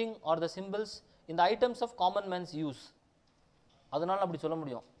writing or the symbols in the items of common man's use. அதனால அப்படி சொல்ல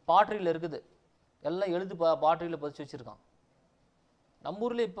முடியும். பாட்டரியில் இருக்குது, எல்லாம் எழுது பாட்டரியில் பதிச்சு வச்சிருக்கான். நம்ம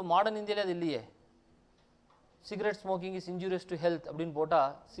ஊரில் இப்போ மாடர்ன் இந்தியாவில் அது இல்லையே. Cigarette smoking is injurious to health அப்படின்னு போட்டால்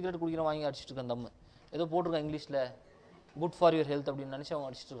சிகரெட் குடிக்கிற வாங்கி அடிச்சுட்டு இருக்கான். தம்மு ஏதோ போட்டிருக்கான் இங்கிலீஷில், குட் ஃபார் யுவர் ஹெல்த் அப்படின்னு நினச்சி அவங்க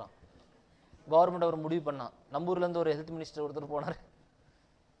அடிச்சுட்டு இருக்கான். கவர்மெண்ட் அவர் முடிவு பண்ணான். நம்ம ஊர்லேருந்து ஒரு ஹெல்த் மினிஸ்டர் ஒருத்தர் போனார்.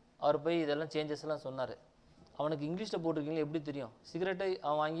 அவர் போய் இதெல்லாம் சேஞ்சஸ் எல்லாம் சொன்னார். அவனுக்கு இங்கிலீஷில் போட்டிருக்கீங்களா எப்படி தெரியும்? சிகரெட்டை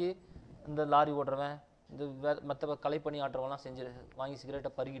அவன் வாங்கி இந்த லாரி ஓட்டுறவன், இந்த மற்ற கலைப்பணி ஆட்டுறவெல்லாம் செஞ்சு வாங்கி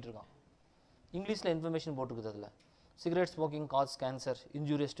சிகரெட்டை பருகிட்டு இருக்கான். இங்கிலீஷில் இன்ஃபர்மேஷன் போட்டுருக்குது. அதில் cigarette smoking cos cancer,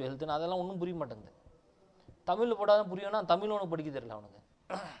 injurious to ஹெல்த்னு அதெல்லாம் ஒன்றும் புரிய மாட்டேங்குது. தமிழில் போட்டால் புரியும்னா தமிழ் ஒன்று படிக்க தெரியல அவனுக்கு.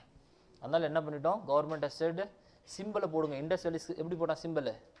 அதனால் என்ன பண்ணிட்டோம், கவர்மெண்ட் செட் சிம்பிளை போடுங்க. இண்டஸ் வேலி எப்படி போட்டான் சிம்பிள்,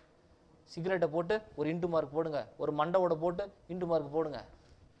 சிகரெட்டை போட்டு ஒரு இன்ட்டு மார்க் போடுங்க, ஒரு மண்டவோட போட்டு இன்ட்டு மார்க் போடுங்க.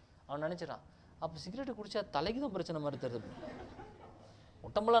 அவன் நினச்சிடான் அப்போ சிகரெட்டு குடித்தா தலைக்கு தான் பிரச்சனை மாதிரி தருது.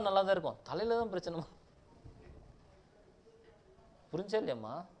 உடம்பெல்லாம் நல்லா தான் இருக்கும், தலையில் தான் பிரச்சனை. புரிஞ்சா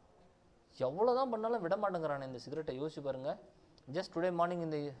இல்லையம்மா? எவ்வளோ தான் பண்ணாலும் விட மாட்டேங்கிறானே இந்த சிகரெட்டை. யோசிச்சு பாருங்கள். ஜஸ்ட் டுடே மார்னிங்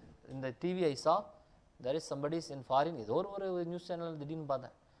இந்த டிவி ஐ சா there is somebody in foreign, ஏதோ ஒரு நியூஸ் சேனல் திடீர்னு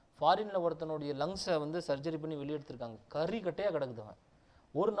பார்த்தேன். ஃபாரினில் ஒருத்தனுடைய லங்ஸை வந்து சர்ஜரி பண்ணி வெளியே எடுத்திருக்காங்க. கறி கட்டையாக கிடக்குது. அவன்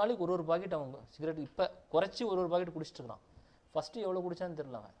ஒரு நாளைக்கு ஒரு பாக்கெட் அவன் சிகரெட் இப்போ குறைச்சி ஒரு பாக்கெட் குடிச்சிட்டு இருக்கான். ஃபஸ்ட்டு எவ்வளோ குடிச்சான்னு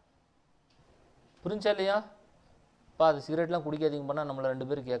தெரியல அவன். புரிஞ்சா இல்லையா? இப்போ அது சிகரெட்லாம் குடிக்காதீங்க பண்ணால் நம்மளை 2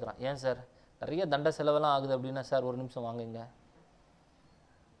 பேர் கேட்குறான், ஏன் சார் நிறைய தண்டை செலவெல்லாம் ஆகுது அப்படின்னா, சார் ஒரு நிமிஷம் வாங்குங்க,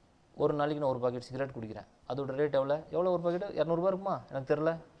 ஒரு நாளைக்கு நான் ஒரு பாக்கெட் சிகரெட் குடிக்கிறேன், அதோட ரேட் எவ்வளோ ஒரு பாக்கெட்டு 200 ரூபா இருக்குமா எனக்கு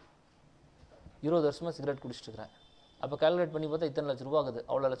தெரில. 20 வருஷமாக சிகரெட் குடிச்சிட்டு இருக்கிறேன். அப்போ கால்குலேட் பண்ணி பார்த்தா இத்தனை லட்ச ரூபா ஆகுது.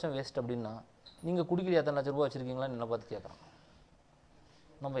 அவ்வளோ லட்சம் வேஸ்ட் அப்படின்னா நீங்கள் குடிக்கிற எத்தனை லட்ச ரூபா வச்சுருக்கீங்களான்னு என்ன பார்த்து கேட்குறான்.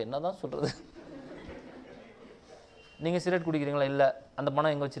 நம்ம என்ன தான் சொல்கிறது? நீங்கள் சிகரெட் குடிக்கிறீங்களா? இல்லை. அந்த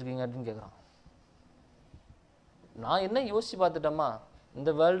பணம் எங்கே வச்சுருக்கீங்க அப்படின்னு கேட்குறான். நான் என்ன யோசித்து பார்த்துட்டோமா,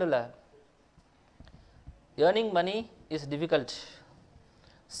 இந்த வேர்ல்டில் earning money is difficult,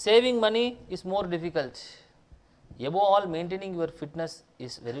 saving money is more difficult, above all maintaining your fitness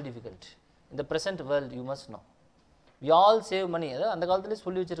is very difficult. In the present world, you must know, we all save money. அந்த காலத்திலே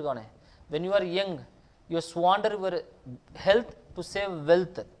சொல்லி வச்சிருக்கானே, when you are young you squander your health to save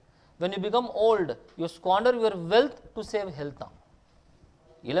wealth, when you become old you squander your wealth to save health. தான்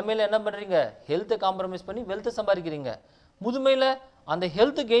இளமையில் என்ன பண்ணுறீங்க, ஹெல்த்தை compromise பண்ணி வெல்த்தை சம்பாதிக்கிறீங்க. முதுமையில் அந்த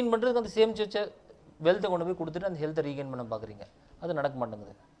ஹெல்த்தை கெயின் பண்ணுறதுக்கு அந்த சேமிச்சு வச்ச வெல்த்தை கொண்டு போய் கொடுத்துட்டு அந்த ஹெல்த்தை ரீகெயின் பண்ண பார்க்குறீங்க. அது நடக்க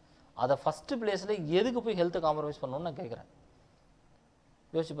மாட்டேங்குது. அதை ஃபஸ்ட்டு பிளேஸில் எதுக்கு போய் ஹெல்த்தை காம்ப்ரமைஸ் பண்ணணும்னு நான் கேட்குறேன்.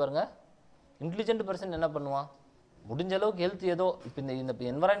 யோசிச்சு பாருங்கள். இன்டெலிஜென்ட் பர்சன் என்ன பண்ணுவான், முடிஞ்ச அளவுக்கு ஹெல்த் ஏதோ இப்போ இந்த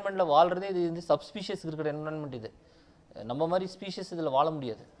என்வரான்மெண்ட்டில் வாழ்கிறதே இது வந்து சப்ஸ்பீஷியஸ் இருக்கிற என்வரான்மெண்ட். இது நம்ம மாதிரி ஸ்பீஷியஸ் இதில் வாழ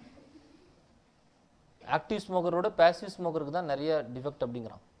முடியாது. ஆக்டிவ் ஸ்மோக்கரோட பேசிவ் ஸ்மோக்கருக்கு தான் நிறைய டிஃபெக்ட்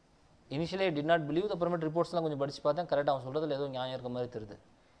அப்படிங்கிறான். Initially I did not believe, அப்புறமேட்டு ரிப்போர்ட்ஸ்லாம் கொஞ்சம் படித்து பார்த்தேன். கரெக்டாக அவன் சொல்கிறதுல ஏதோ நியாயம் இருக்க மாதிரி தெரியுது.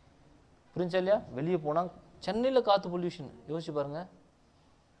 புரிஞ்சா இல்லையா? வெளியே போனால் சென்னையில் காற்று பொல்யூஷன் யோசிச்சு பாருங்கள்.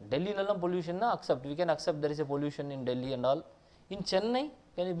 டெல்லியிலலாம் பொல்யூஷன்னா accept, we can accept there is a pollution in Delhi and all. In Chennai,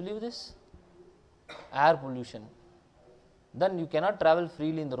 can you believe this? Air pollution. Then you cannot travel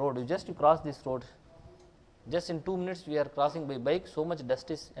freely in the road. You cross this road. Just in 2 minutes we are crossing by bike. So much dust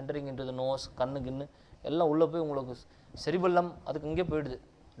is entering into the nose, கண்ணு கிண்ணு எல்லாம் உள்ளே போய் உங்களுக்கு cerebellum அதுக்கு இங்கே போயிடுது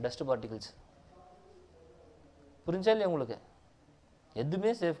dust particles. புரிஞ்சா இல்லையா உங்களுக்கு?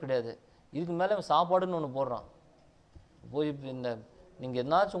 எதுவுமே சேஃப் கிடையாது. இதுக்கு மேலே சாப்பாடுன்னு ஒன்று போடுறான். போய் இந்த நீங்கள்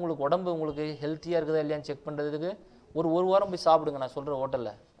என்னாச்சும் உங்களுக்கு உடம்பு உங்களுக்கு ஹெல்த்தியாக இருக்குதா இல்லையான்னு செக் பண்ணுறதுக்கு ஒரு வாரம் போய் சாப்பிடுங்க. நான் சொல்கிற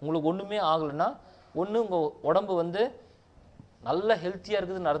ஹோட்டலில் உங்களுக்கு ஒன்றுமே ஆகலைன்னா, ஒன்று உங்கள் உடம்பு வந்து நல்ல ஹெல்த்தியாக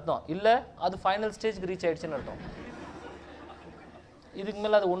இருக்குதுன்னு அர்த்தம், இல்லை அது ஃபைனல் ஸ்டேஜ்க்கு ரீச் ஆகிடுச்சுன்னு அர்த்தம். இதுக்கு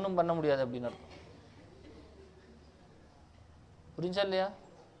மேலே அது ஒன்றும் பண்ண முடியாது அப்படின்னு அர்த்தம். புரிஞ்சா இல்லையா?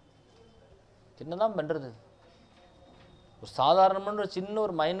 என்னதான் பண்ணுறது? ஒரு சாதாரணமான ஒரு சின்ன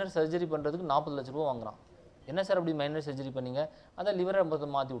ஒரு மைனர் சர்ஜரி பண்ணுறதுக்கு 40 லட்ச ரூபா வாங்குறான். என்ன சார் அப்படி மைனர் சர்ஜரி பண்ணீங்க? அதான் லிவரை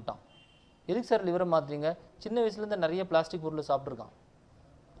மாற்றி விட்டான். எதுக்கு சார் லிவரை மாற்றுறீங்க? சின்ன வயசுலேருந்து நிறைய பிளாஸ்டிக் பொருளை சாப்பிட்ருக்கான்.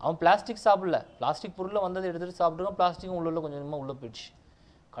 அவன் பிளாஸ்டிக் சாப்பிடல, பிளாஸ்டிக் பொருளை வந்ததை எடுத்துகிட்டு சாப்பிட்ருக்கான். பிளாஸ்டிக்கும் உள்ள கொஞ்சம் கொஞ்சமாக உள்ளே போயிடுச்சு.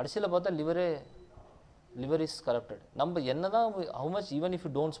 கடைசியில் பார்த்தா liver is corrupted. நம்ம என்ன தான் how much even if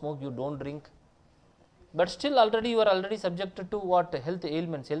you don't smoke, you don't drink, but still you are already subjected to what health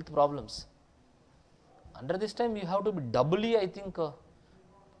ailments, health problems. Under this time you have to be doubly, I think,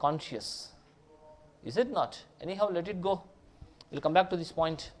 conscious. Is it not? Anyhow, let it go. We'll come back to this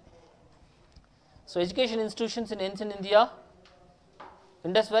point. So education institutions in ancient India,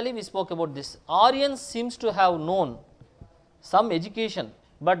 Indus Valley, we spoke about this. Aryans seems to have known some education,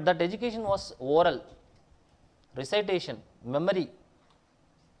 but that education was oral, recitation, memory,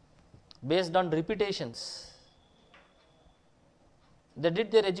 based on repetitions. They did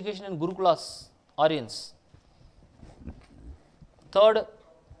their education in Gurukulas, Aryans. Third,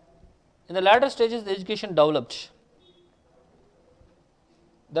 in the latter stages the education developed.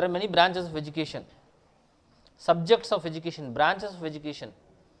 There are many branches of education, subjects of education, branches of education,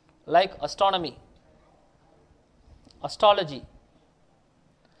 like astronomy, astrology,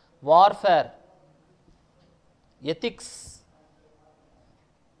 warfare, ethics,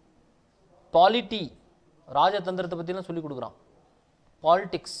 polity, ராஜதந்திரத்தை பற்றிலாம் சொல்லி கொடுக்குறான்,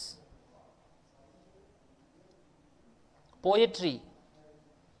 politics, poetry,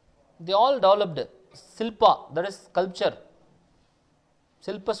 they all developed. Silpa, that is sculpture,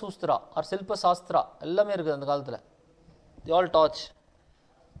 Silpa Sustra or Silpa Sastra, எல்லாமே இருக்குது அந்த காலத்தில். They all taught.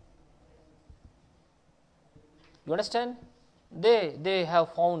 You understand? They have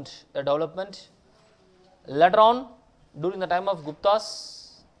found a development. Later on, during the time of Guptas,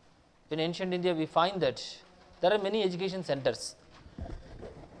 in ancient India, we find that there are many education centers,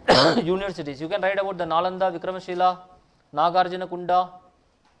 universities. You can write about the Nalanda, Vikramashila, Nagarjuna Kunda,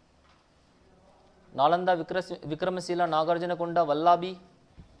 Nalanda, Vikramashila, Nagarjuna Kunda, Vallabi,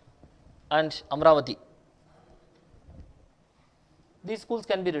 and Amravati. These schools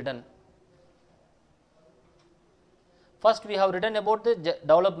can be written. First, we have written about the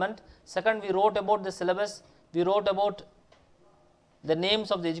development. Second, we wrote about the syllabus. We wrote about the names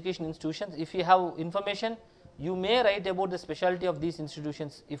of the education institutions. If you have information, you may write about the specialty of these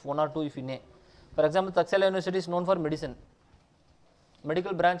institutions, if one or two, if you may. For example, Taxila University is known for medicine,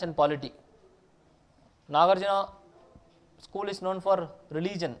 medical branch and polity. Nagarjuna school is known for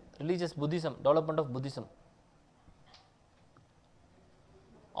religion, religious Buddhism, development of Buddhism.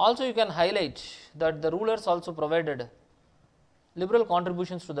 Also, you can highlight that the rulers also provided liberal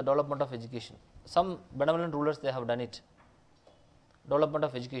contributions to the development of education. Some benevolent rulers, they have done it. Development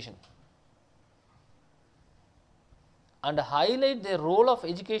of education. And highlight the role of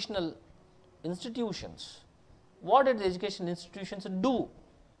educational institutions. What did the educational institutions do?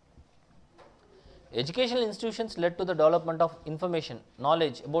 Educational institutions led to the development of information,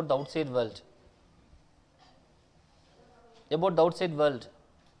 knowledge about the outside world. About the outside world.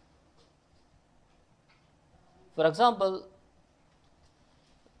 For example,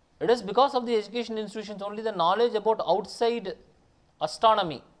 it is because of the education institutions only the knowledge about outside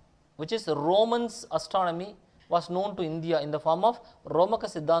astronomy, which is Romans astronomy, was known to India in the form of Romaka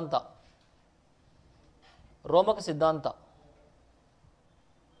Siddhanta. Romaka Siddhanta.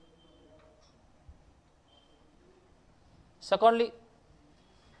 Secondly,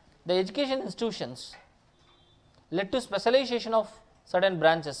 the education institutions led to specialization of certain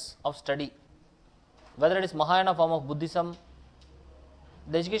branches of study, whether it is Mahayana form of Buddhism.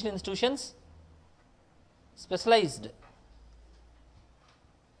 The education institutions specialized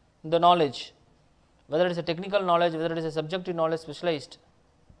the knowledge, whether it is a technical knowledge, whether it is a subjective knowledge, specialized.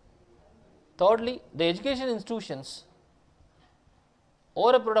 Thirdly, the education institutions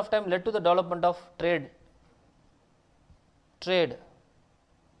over a period of time led to the development of trade.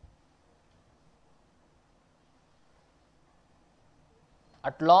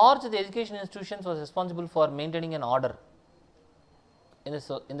 At large, the education institutions was responsible for maintaining an order in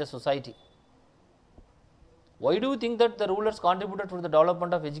the society. Why do you think that the rulers contributed to the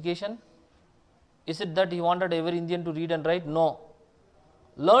development of education? Is it that he wanted every Indian to read and write? No.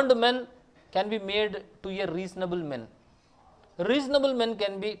 Learned men can be made to a reasonable men. Reasonable men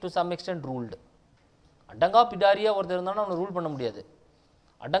can be to some extent ruled. அடங்கா பிடாரியா ஒருத்தர் இருந்தாலும் அவனை rule பண்ண முடியாது.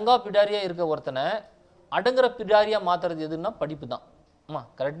 அடங்கா பிடாரியா இருக்க ஒருத்தனை அடங்குற பிடாரியா மாற்றுறது எதுன்னா படிப்பு தான். அம்மா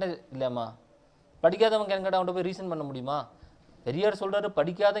கரெக்டாக இல்லையாம்மா? படிக்காதவங்க என்கிட்ட அவன்கிட்ட போய் ரீசன் பண்ண முடியுமா? பெரியார் சொல்கிறாரு,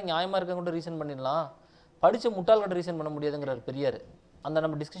 படிக்காத நியாயமாக இருக்கவங்கள்ட்ட ரீசன் பண்ணிடலாம், படித்த முட்டாள்கிட்ட ரீசன் பண்ண முடியாதுங்கிறார் பெரியார். அந்த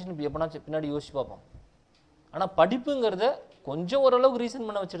நம்ம டிஸ்கஷன் இப்போ எப்போனா பின்னாடி யோசிச்சு பார்ப்போம். ஆனால் படிப்புங்கிறத கொஞ்சம் ஓரளவுக்கு ரீசன்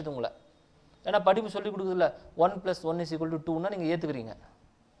பண்ண வச்சுருது உங்களை. ஏன்னா படிப்பு சொல்லி கொடுக்குறதுல 1 + 1 = 2ன்னா நீங்கள் ஏற்றுக்கிறீங்க.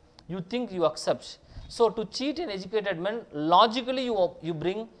 You think you accept. So to cheat an educated man, logically you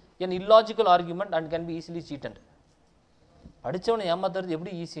bring an illogical argument and can be easily cheated. படித்தவனை ஏமாத்துறது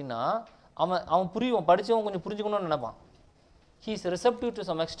எப்படி ஈஸின்னா, அவன் புரியும், படித்தவன் கொஞ்சம் புரிஞ்சுக்கணும்னு நினைப்பான். He is receptive to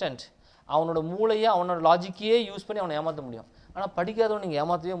some extent. அவனோட மூளையை அவனோட லாஜிக்கையே யூஸ் பண்ணி அவனை ஏமாற்ற முடியும். ஆனால் படிக்காதவன் நீங்கள்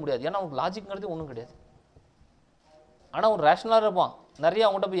ஏமாற்றவே முடியாது. ஏன்னா அவனுக்கு லாஜிக்ங்கிறது ஒன்றும் கிடையாது. ஆனால் அவன் ரேஷனலாக இருப்பான், நிறைய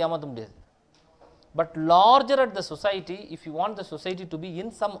அவங்கள்ட்ட போய் ஏமாற்ற முடியாது. But larger at the society, if you want the society to be in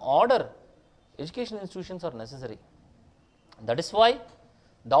some order, education institutions are necessary. That is why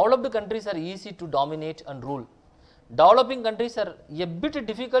developed countries are easy to dominate and rule. Developing countries are a bit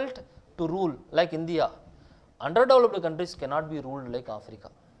difficult to rule, like India. Underdeveloped countries cannot be ruled like Africa.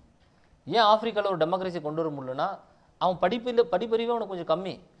 ஏன் ஆப்பிரிக்காவில் ஒரு democracy கொண்டு வர முடியலன்னா, அவன் படிப்பறிவே அவனுக்கு கொஞ்சம்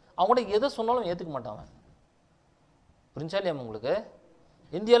கம்மி. அவங்கள்ட்ட எதை சொன்னாலும் ஏற்றுக்க மாட்டான். புரிஞ்சா இல்லையா உங்களுக்கு?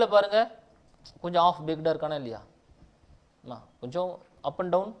 இந்தியாவில் பாருங்கள், கொஞ்சம் ஆஃப் பேக்டாக இருக்கானா இல்லையா? கொஞ்சம் up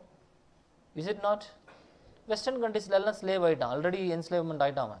and down. Is it not? Western கண்ட்ரீஸில் எல்லாம் ஸ்லேவ் ஆகிட்டான், ஆல்ரெடி என்ஸ்லேவ்மெண்ட்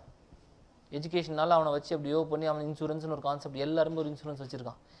ஆகிட்டான். அவன் எஜுகேஷனால் அவனை வச்சு அப்படி பண்ணி அவன் இன்சூரன்ஸ்னு ஒரு கான்செப்ட், எல்லாருமே ஒரு இன்சூரன்ஸ்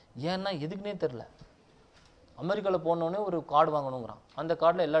வச்சுருக்கான். ஏன்னா எதுக்குன்னே தெரில. அமெரிக்காவில் போனோடனே ஒரு கார்டு வாங்கணுங்கிறான். அந்த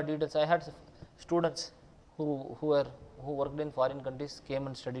கார்டில் எல்லா details. I had students who worked in foreign countries came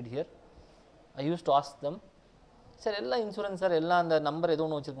and studied here. I used to ask them, sir எல்லாம் இன்சூரன்ஸ் சார், எல்லாம் அந்த நம்பர் ஏதோ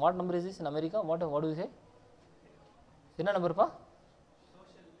ஒன்று வச்சுருக்கோம். What number is is in America? What to say? என்ன நம்பர்ப்பா?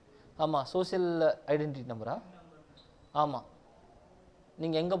 ஆமாம், social identity நம்பரா? ஆமாம்.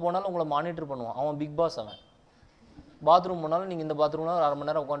 நீங்கள் எங்கே போனாலும் உங்களை மானிட்டர் பண்ணுவான். அவன் பிக் பாஸ். அவன் பாத்ரூம் போனாலும் நீங்கள் இந்த பாத்ரூம்னா ஒரு 1/2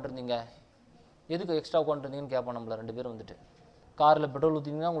 மணி நேரம் உட்காந்துருந்தீங்க, எதுக்கு எக்ஸ்ட்ரா உட்காந்துருந்தீங்கன்னு கேட்பான் நம்மள 2 பேரும் வந்துட்டு. காரில் பெட்ரோல்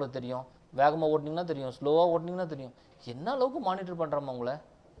ஊற்றிங்கன்னா உங்களுக்கு தெரியும், வேகமாக ஓட்டினீங்கன்னா தெரியும், ஸ்லோவாக ஓட்டினீங்கன்னா தெரியும். என்ன அளவுக்கு மானிட்டர் பண்ணுறாமா உங்களை?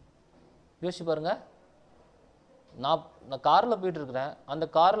 யோசிச்சு பாருங்கள். நான் காரில் போயிட்டுருக்கிறேன், அந்த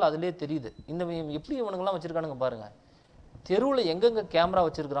காரில் அதிலே தெரியுது. இந்த எப்படி இவனுங்கெல்லாம் வச்சுருக்கானுங்க பாருங்கள். தெருவில் எங்கெங்கே கேமரா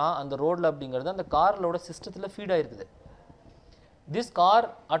வச்சுருக்கிறான் அந்த ரோடில் அப்படிங்கிறது அந்த காரோட சிஸ்டத்தில் ஃபீட் ஆகிருக்குது. This car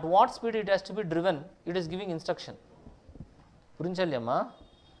at what speed it has to be driven, it is giving instruction. புரிஞ்சா இல்லையாம்மா?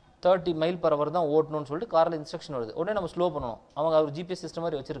 30 mph தான் ஓட்டணும்னு சொல்லிட்டு காரில் இன்ஸ்ட்ரக்ஷன் வருது. உடனே நம்ம ஸ்லோ பண்ணணும். அவங்க ஒரு ஜிபிஎஸ் சிஸ்டம்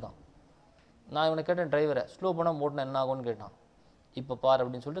மாதிரி வச்சுருக்கான். நான் இவனை கேட்டேன், டிரைவரை ஸ்லோ பண்ணாமல் ஓட்டினா என்ன ஆகும்னு கேட்டான். இப்போ பார்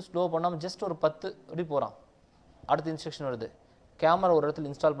அப்படின்னு சொல்லிட்டு ஸ்லோ பண்ணாமல் ஜஸ்ட் ஒரு 10 அப்படி போகிறான். அடுத்த இன்ஸ்ட்ரக்ஷன் வருது, கேமரா ஒரு இடத்துல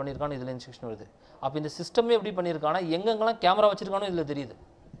இன்ஸ்டால் பண்ணியிருக்கானு இதில் இன்ஸ்ட்ரக்ஷன் வருது. அப்போ இந்த சிஸ்டமே எப்படி பண்ணியிருக்கானா, எங்கெங்கெல்லாம் கேமரா வச்சுருக்கானோ இதில் தெரியுது.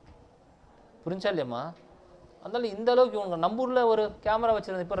 புரிஞ்சா இல்லையம்மா? அதனால இந்த அளவுக்கு இவங்க நம்ம ஊரில் ஒரு கேமரா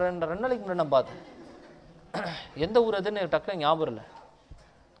வச்சுருந்தேன். இப்போ 2 நாளைக்கு முன்னாடி நான் பார்த்தேன். எந்த ஊர் அதுன்னு டக்குனு ஞாபகம் இல்லை.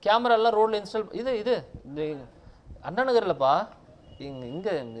 கேமரா எல்லாம் ரோடில் இன்ஸ்டால் இது அண்ணா நகர்லப்பா,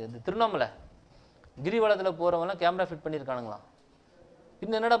 இங்கே இந்த திருவண்ணாமலை கிரிவலத்தில் போகிறவங்களாம் கேமரா ஃபிட் பண்ணியிருக்கானுங்களாம்.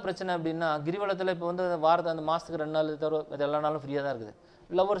 இன்னும் என்னடா பிரச்சனை அப்படின்னா, கிரிவலத்தில் இப்போ வந்து வாரத்தை அந்த மாதத்துக்கு 2 நாள் தவிர அது எல்லா நாளும் ஃப்ரீயாக தான் இருக்குது.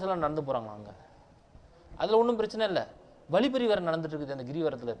 லவ்வர்ஸ் எல்லாம் நடந்து போகிறாங்களா அங்கே. அதில் ஒன்றும் பிரச்சனை இல்லை. வழிப்பறி வேறு நடந்துட்டு இருக்குது அந்த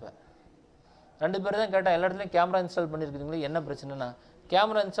கிரிவலத்தில். இப்போ 2 பேர் தான் கேட்டால், எல்லா இடத்துலையும் கேமரா இன்ஸ்டால் பண்ணியிருக்கிறீங்களே, என்ன பிரச்சனைனா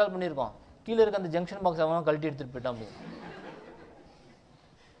கேமரா இன்ஸ்டால் பண்ணியிருக்கோம், கீழே இருக்க அந்த ஜங்ஷன் பாக்ஸ் அவன் கழட்டி எடுத்துகிட்டு போயிட்டான் அப்படி.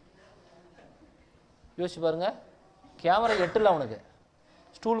 யோசிச்சு பாருங்க. கேமரா எட்டில் அவனுக்கு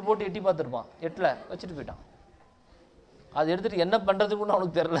ஸ்டூல் போட்டு எட்டி பார்த்துருப்பான், எட்டில் வச்சுட்டு போயிட்டான். அது எடுத்துகிட்டு என்ன பண்ணுறதுக்குன்னு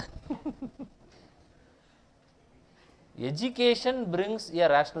அவனுக்கு தெரில. Education brings a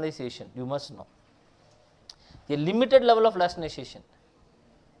rationalization, you must know. A limited level of rationalization,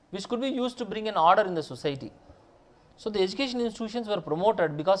 which could be used to bring an order in the society. So the education institutions were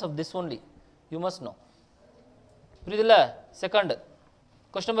promoted because of this only, you must know. புரியுதுல்ல? Second,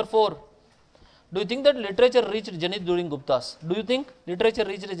 question number 4. Do you think that literature reached zenith during Guptas? Do you think literature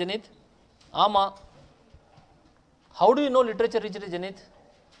reached zenith? ஆமா. How do you know literature reached zenith?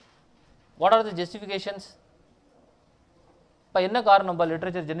 What are the justifications? இப்போ என்ன காரணம்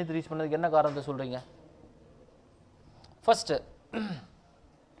literature zenith reach பண்ணதுக்கு என்ன காரணத்தை சொல்கிறீங்க? First,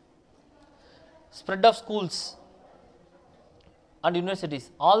 spread of schools and universities.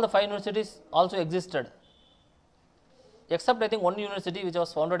 All the 5 universities also existed, except I think one university which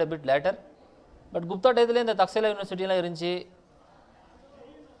was founded a bit later. But Gupta டயத்தில் இந்த தக்சைலா யூனிவர்சிட்டிலாம் இருந்துச்சு.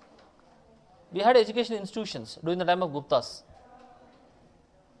 We had education institutions during the time of Guptas.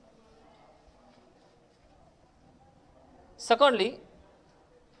 Secondly,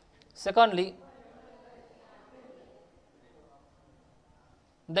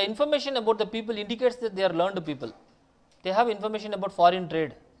 the information about the people indicates that they are learned people. They have information about foreign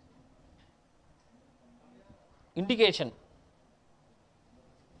trade. Indication.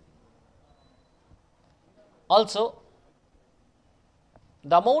 Also,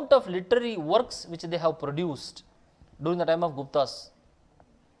 the amount of literary works which they have produced during the time of Guptas,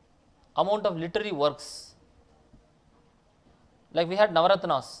 amount of literary works, like we had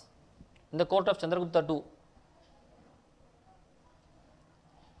Navaratnas, in the court of Chandragupta too.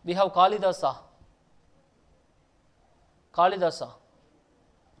 We have Kalidasa.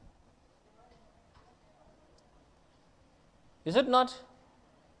 Is it not?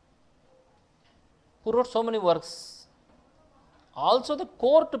 Who wrote so many works? Also the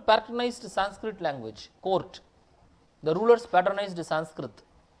court patronized Sanskrit language. Court. The rulers patronized Sanskrit.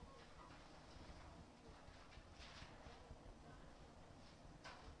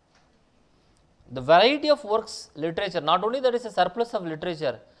 The variety of works, literature, not only there is a surplus of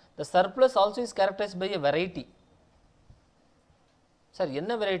literature, the surplus also is characterized by a variety. Sir,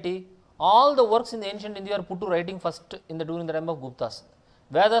 enna variety? All the works in the ancient India are put to writing first during the time of Guptas.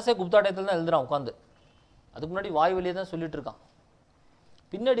 Vedas Gupta title na எழுதுறான் உட்காந்து. அதுக்கு முன்னாடி வாய் வெளியே தான் சொல்லிட்டு இருக்கான்.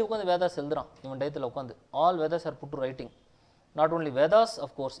 பின்னாடி உட்காந்து வேதாஸ் எழுதுறான் இவன் டயத்தில் உட்காந்து. All Vedas are put to writing. Not only Vedas, of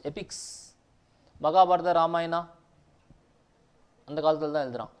course, epics. Mahabharata Ramayana அந்த காலத்தில் தான்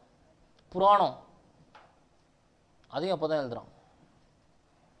எழுதுறான். புராணம் அதையும் அப்போ தான் எழுதுறான்.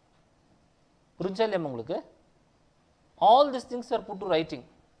 புரிஞ்சா இல்லையா உங்களுக்கு? All these things are put to writing.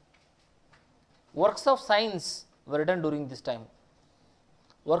 Works of science were written during this time.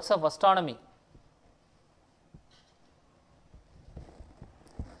 Works of astronomy,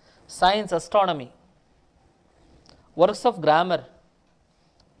 science, astronomy, works of grammar,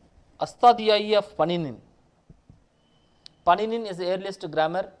 Astadhyayi of Paninin. Paninin is the earliest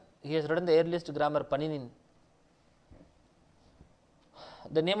grammar. He has written the earliest grammar, Paninin.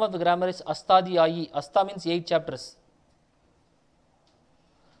 The name of the grammar is Astadhyayi. Asta means 8 chapters.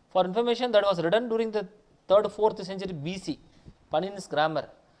 For information, that was written during the 3rd, 4th century BC, Panin's grammar.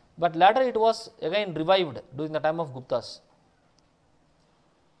 But later it was again revived during the time of Guptas.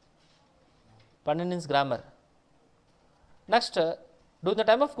 Panin's grammar. Next, during the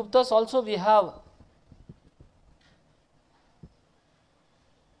time of Guptas also we have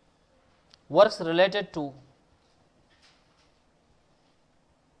works related to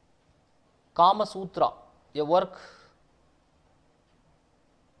Kama Sutra, a work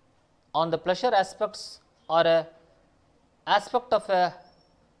on the pleasure aspects or a aspect of a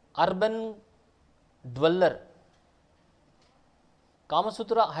urban dweller. Kama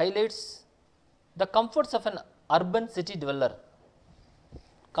Sutra highlights the comforts of an urban city dweller.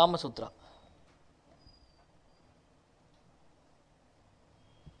 Kama Sutra.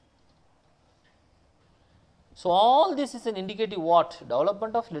 So all this is an indicative what?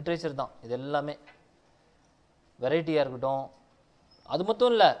 Development of literature தான் இது எல்லாமே. வெரைட்டியாக இருக்கட்டும். அது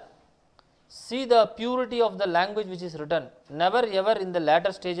மட்டும் இல்லை. See the purity of the language which is written. Never ever in the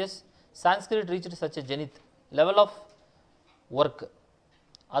latter stages Sanskrit reached such a zenith level of work.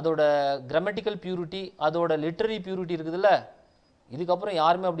 அதோட grammatical purity, அதோட literary purity இருக்குதுல்ல, இதுக்கப்புறம்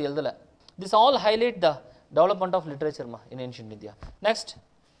யாருமே அப்படி எழுதலை. This all highlight the development of literature in ancient India. Next.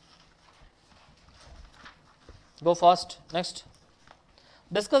 Go fast. Next.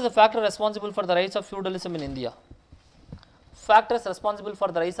 Discuss the factor responsible for the rise of feudalism in India. Factors responsible for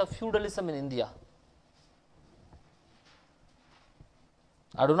the rise of feudalism in India.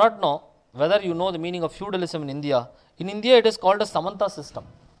 I do not know whether you know the meaning of feudalism in India. In India it is called a Samanta system.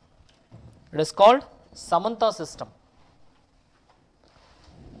 It is called Samanta system.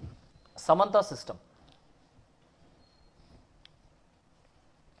 Samanta system.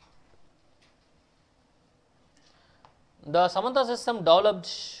 The Samanta system developed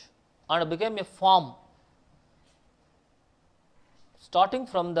and became a form starting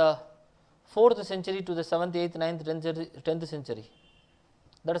from the 4th century to the 7th, 8th, 9th, 10th century.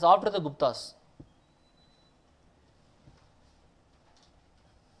 That is after the Guptas.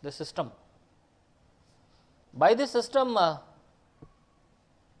 The system. By this system,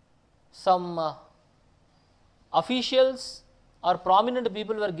 some officials or prominent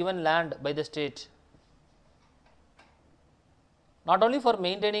people were given land by the state, not only for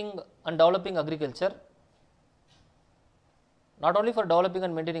maintaining and developing agriculture, not only for developing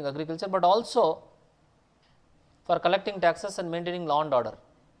and maintaining agriculture, but also for collecting taxes and maintaining law and order.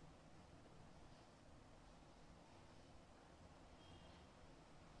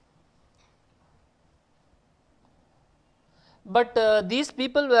 But these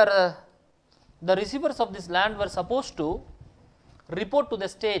people were, the receivers of this land were supposed to report to the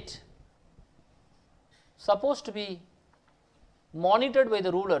state, supposed to be monitored by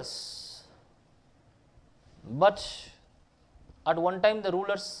the rulers. But at one time the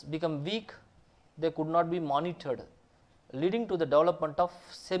rulers become weak, they could not be monitored, leading to the development of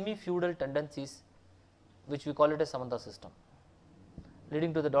semi-feudal tendencies, which we call it as Samanta system.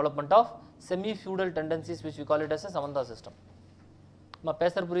 Leading to the development of semi-feudal tendencies, which we call it as a Samanta system. Ma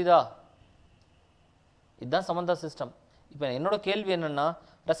பேசுற புரியுதா? இதுதான் Samanta system. இப்போ என்னோட கேள்வி என்னன்னா,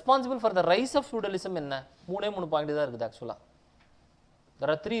 Responsible for the rise of feudalism என்ன மூணே மூணு பாயிண்ட் தான் இருக்குது ஆக்சுவலாக.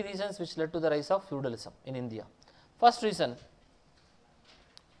 There are three reasons which led to the rise of feudalism in India. First reason,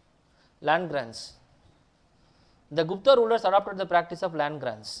 land grants. The Gupta rulers adopted the practice of land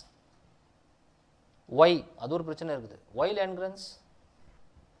grants. Why? அது ஒரு பிரச்சனை இருக்குது. Why land grants?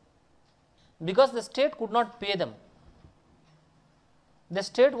 Because the state could not pay them. The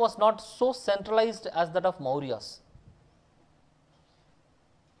state was not so centralized as that of Mauryas.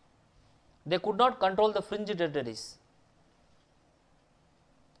 They could not control the fringe territories.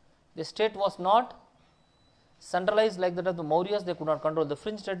 The state was not centralized like that of the Mauryas. They could not control the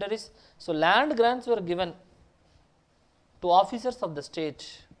fringe territories. So land grants were given to officers of the state.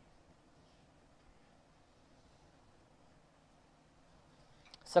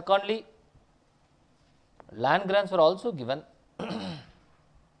 Secondly, land grants were also given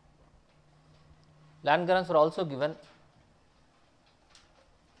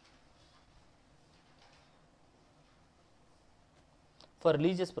for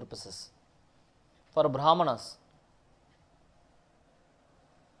religious purposes, for Brahmanas,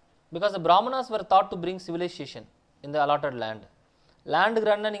 because the Brahmanas were thought to bring civilization in the allotted land. Land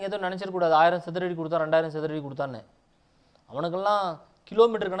grant நீங்க ஏதோ நினைச்சிட கூடாது 1000 சதுரடி கொடுத்தா 2000 சதுரடி கொடுத்தானே. அவனுக்கெல்லாம்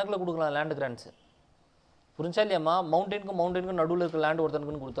kilometre கணக்கில் கொடுக்கலாம் லேண்ட் கிராண்ட்ஸ். புரிஞ்சா இல்லையாம்மா? மவுண்டனுக்கும் நடுவில் இருக்க லேண்ட்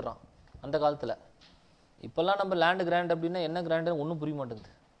ஒருத்தனுக்குன்னு கொடுத்துட்றான் அந்த காலத்தில். இப்போல்லாம் நம்ம லேண்ட் கிராண்ட் அப்படின்னா என்ன கிராண்டு ஒன்றும் புரிய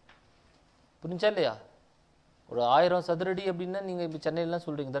மாட்டேங்குது. புரிஞ்சா இல்லையா? ஒரு 1000 சதுரடி அப்படின்னா நீங்கள் இப்போ சென்னையிலாம்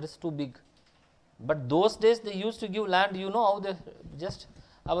சொல்கிறீங்க, that is two big. But those days they use to give land, you know how they just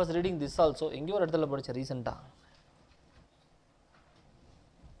I was reading this also. எங்கேயோ ஒரு இடத்துல படித்தேன் ரீசெண்டாக,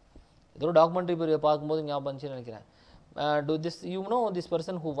 ஏதோ ஒரு டாக்குமெண்ட்ரி பார்க்கும்போது ஞாபகம் வந்துச்சுன்னு நினைக்கிறேன். Do this, you know this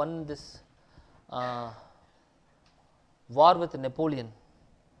person who won this war with Napoleon,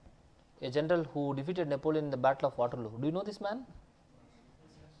 a general who defeated Napoleon in the Battle of Waterloo. Do you know this man?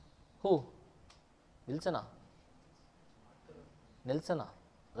 Who? Wilson-ஆ? நெல்சனா?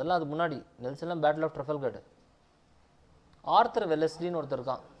 அதெல்லாம் அது முன்னாடி. நெல்சன்லாம் பேட்டில் ஆஃப் ட்ரஃபல்கர். ஆர்த்தர் வெல்லஸ்லின்னு ஒருத்தர்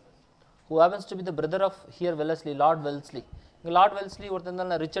இருக்கான், who happens to be the brother of here Wellesley, Lord Wellesley. இங்கே Lord வெல்ஸ்லி ஒருத்தர்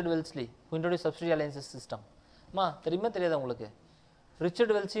இருந்தாலும் Richard வெல்ஸ்லி, who introduced subsidy alliances system. அம்மா தெரியுமா தெரியாதா உங்களுக்கு?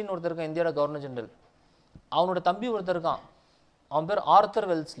 ரிச்சர்ட் வெல்ஸ்லின்னு ஒருத்தர் இருக்கான், இந்தியாவோட கவர்னர் ஜெனரல். அவனோட தம்பி ஒருத்தர் இருக்கான், அவன் பேர் author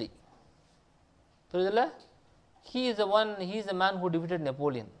வெல்ஸ்லி. புரியுதுல்ல? he is the man who defeated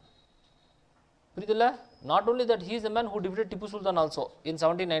Napoleon. புரியுதுல்ல? Not only that, he is the man who defeated Tipu Sultan also in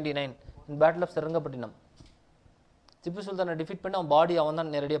 1799 in battle of Serengapattinam. Tipu சுல்தானை defeat பண்ணி அவன் பாடி அவன் தான்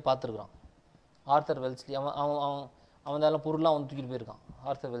நேரடியாக பார்த்துருக்குறான். ஆர்த்தர் வெல்ஸ்லி அவன் தான் பொருளாக அவன் தூக்கிட்டு போயிருக்கான்,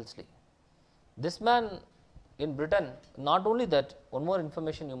 author வெல்ஸ்லி. This man in Britain, not only that, one more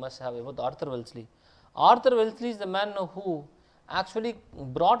information you must have about Arthur Wellesley. Arthur Wellesley is the man who actually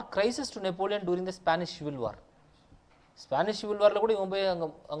brought crisis to Napoleon during the Spanish Civil War. Spanish Civil Warல கூட இவன் போய்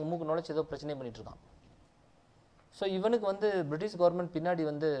அங்கே மூக்கு நுழைச்சி ஏதோ பிரச்சனை பண்ணிட்டு இருக்கான். So இவனுக்கு வந்து பிரிட்டிஷ் கவர்மெண்ட் பின்னாடி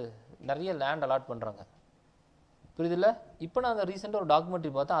வந்து நிறைய லேண்ட் அலாட் பண்ணுறாங்க. புரியுதில்ல? இப்போ நான் அந்த ரீசெண்டாக ஒரு டாக்குமெண்ட்ரி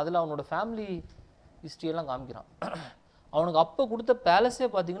பார்த்தேன், அதில் அவனோட ஃபேமிலி ஹிஸ்ட்ரியெல்லாம் காமிக்கிறான். அவனுக்கு அப்போ கொடுத்த பேலஸே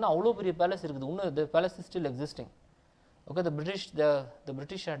பார்த்தீங்கன்னா அவ்வளோ பெரிய பேலஸ் இருக்குது. இன்னும் த palace is still existing. Okay, the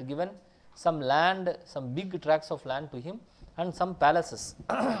British had given some land, some big tracts of land to him and some palaces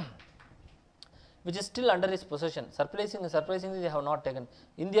which is still under his possession. Surprisingly they have not taken.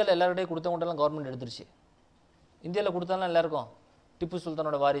 இந்தியாவில் எல்லாருடைய கொடுத்தவங்கள்டெல்லாம் government எடுத்துருச்சு. இந்தியாவில் கொடுத்தாலும் எல்லாருக்கும் tip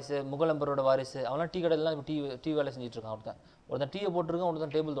சுல்தானோட வாரிசு, முகல் எம்பரோட வாரிசு, அவன்லாம் tea கடையிலாம் இப்போ டீ வேலை செஞ்சுட்டு இருக்கான். ஒருத்தன் டீயை போட்டிருக்கான்,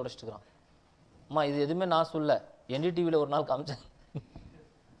 ஒருத்தன் டேபிள் தொடச்சிட்டு இருக்கான். அம்மா இது எதுவுமே நான் சொல்ல, என்டிடிவியில் ஒரு நாள் காமிச்சேன்.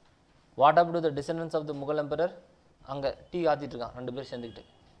 What up to the descendants of the Mughal emperor, அங்கே டீ ஆற்றிட்டு இருக்கான் 2 பேர் சேர்ந்துக்கிட்டு.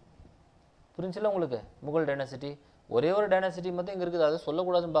 புரிஞ்சில்ல உங்களுக்கு? முகல் டைனாசிட்டி ஒரே ஒரு டைனாசிட்டி மட்டும் இங்கே இருக்குது, அதை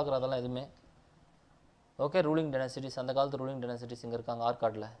சொல்லக்கூடாதுன்னு பார்க்குறேன் அதெல்லாம் எதுவுமே. ஓகே, ரூலிங் டைனாசிட்டிஸ், அந்த காலத்து ரூலிங் டைனாசிட்டிஸ் இங்கே இருக்காங்க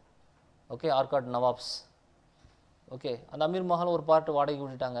ஆர்காட்டில். Okay, Arcot nawabs. ஓகே, அந்த அமீர் மஹால் ஒரு பார்ட்டு வாடகைக்கு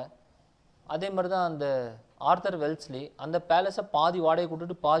விட்டுட்டாங்க. அதே மாதிரி தான் அந்த ஆர்த்தர் வெல்ஸ்லி அந்த பேலஸை பாதி வாடகை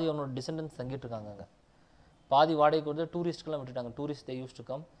கொடுத்துட்டு பாதி அவனோட டிசெண்டன்ஸ் தங்கிட்டு இருக்காங்க. அங்கே பாதி வாடகை கொடுத்து டூரிஸ்ட்டுக்கெல்லாம் விட்டுட்டாங்க. Tourist they use to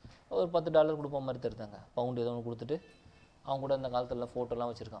come, ஒரு $10 கொடுப்ப மாதிரி தருத்தாங்க, பவுண்டு ஏதோ ஒன்று கொடுத்துட்டு. அவங்க கூட அந்த காலத்தில்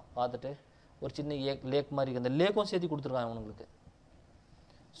ஃபோட்டோலாம் வச்சுருக்கான். பார்த்துட்டு ஒரு சின்ன லேக் மாதிரி அந்த லேக்கும் சேர்த்து கொடுத்துருக்காங்க அவங்களுக்கு.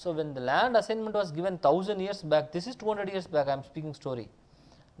 So when the land assignment was given 1000 years back, this is 200 years back I am speaking story.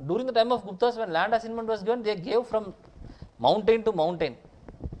 During the time of Guptas, when land assignment was given, they gave from mountain to mountain.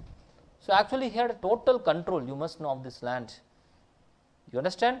 So actually he had a total control, you must know, of this land. You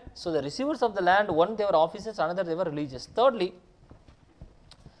understand? So the receivers of the land, one they were officers, another they were religious. Thirdly,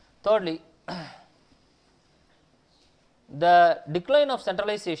 the decline of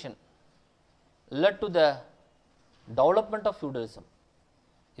centralization led to the development of feudalism.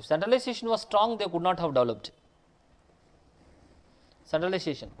 If centralization was strong, they could not have developed.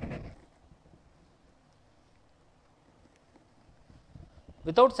 Centralization.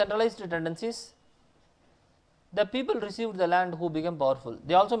 Without centralized tendencies, the people received the land who became powerful.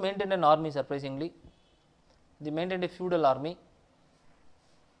 They also maintained an army, surprisingly. They maintained a feudal army.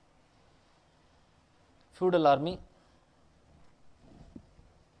 Feudal army.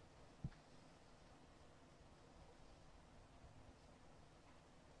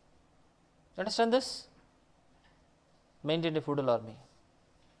 Understand this? Maintained a feudal army.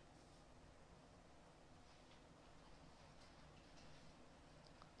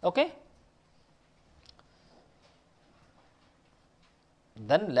 Okay?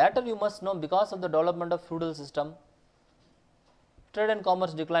 Then later you must know, because of the development of feudal system, trade and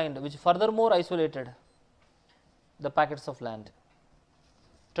commerce declined, which furthermore isolated the packets of land.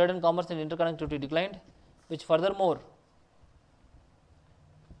 Trade and commerce and interconnectivity declined, which furthermore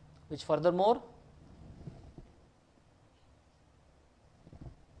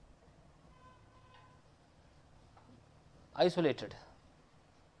isolated.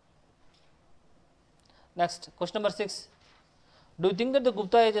 Next, question number 6. Do you think that the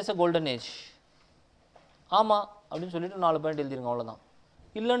Gupta age is a golden age? ஆமா அப்படின்னு சொல்லிட்டு 4 point எழுதிருங்க, அவ்வளவுதான்.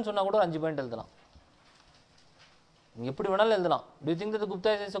 இல்லைன்னு சொன்னா கூட 5 point எழுதலாம், நீங்க எப்படி வேணாலும் எழுதலாம். Do you think that the Gupta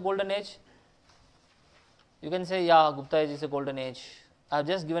age is a golden age? You can say, yeah, Gupta age is a golden age. I have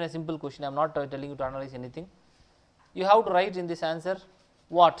just given a simple question. I am not telling you to analyze anything. You have to write in this answer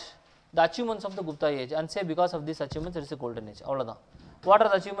what the achievements of the Gupta age and say because of these achievements it is a golden age. அவ்வளவுதான். What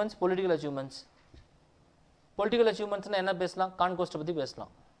are the achievements? Political achievements. Political achievements na enna பேசலாம்? Conquest பத்தி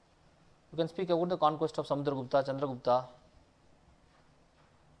பேசலாம். You can speak about the conquest of Samudragupta, Chandragupta.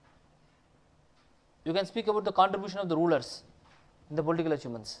 You can speak about the contribution of the rulers in the political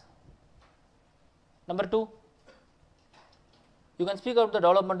achievements. Number 2, you can speak about the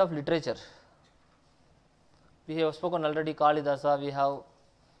development of literature. We have spoken already Kalidasa, we have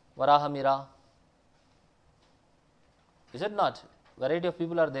Varahamira. Is it not? Variety of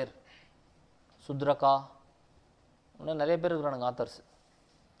people are there. Sudraka. நிறைய பேர் இருக்கிறாங்க authors.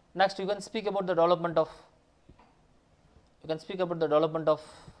 Next, you can speak about the development of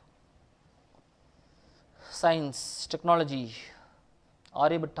science, technology,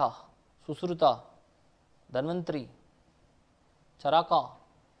 Aryabhatta, Susruta, Dhanvantri, Charaka.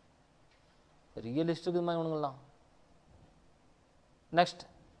 Realistic is my own. Next,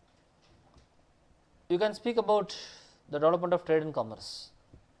 you can speak about the development of trade and commerce.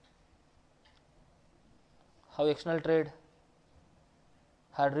 How external trade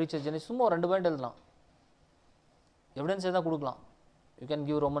had reached a genesis. சும்மா 2 point எழுதலாம், evidence எதாவது கொடுக்கலாம். You can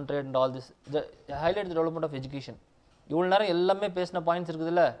give Roman trade and all this. Highlight the development of education. இவ்வளோ நேரம் எல்லாமே பேசின points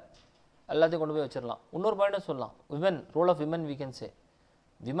இருக்குதுல்ல, எல்லாத்தையும் கொண்டு போய் வச்சிடலாம். இன்னொரு பாயிண்ட்டும் சொல்லலாம், women, role of women. we can say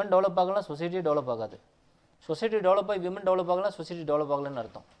women develop ஆகலாம், சொசைட்டி டெவலப் ஆகாது. சொசைட்டி டெவலப் ஆகி விமன் டெவலப் ஆகலாம், சொசைட்டி டெவலப் ஆகலன்னு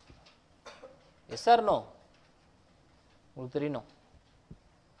அர்த்தம். S R no? உங்களுக்கு தெரியணும்.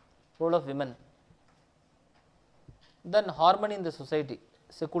 Role of women. Then harmony in the society,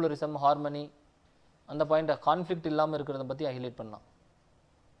 secularism, harmony, அந்த பாயிண்ட் கான்ஃப்ளிக்ட் இல்லாமல் இருக்கிறத பற்றி ஹைலைட் பண்ணலாம்.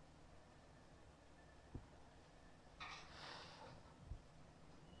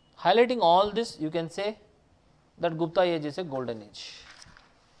 Highlighting all this, you can say that Gupta age is a golden age.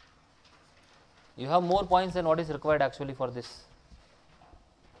 You have more points than what is required actually for this.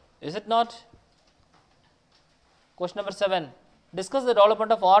 Is it not? Question number 7. Discuss the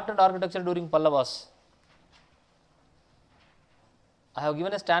development of art and architecture during Pallavas. I have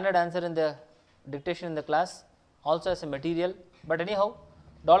given a standard answer in the dictation in the class, also as a material, but anyhow,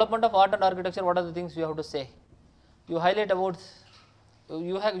 development of art and architecture, what are the things you have to say? You highlight about,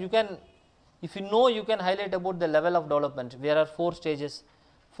 you can, if you know, you can highlight about the level of development. There are 4 stages,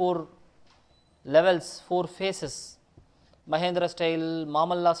 4 levels, 4 phases. Mahendra style,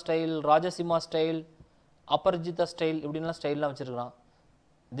 Mamalla style, Rajasimha style, Aparajita style, இப்படிலாம் ஸ்டைல்லாம் வச்சிருக்கான்.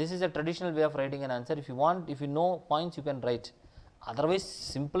 This is a traditional way of writing an answer. If you want, if you know points, you can write. Otherwise,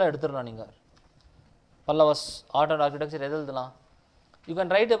 simple எடுத்துடலாம். நீங்கள் Pallavas, art and architecture எது எழுதலாம்? You can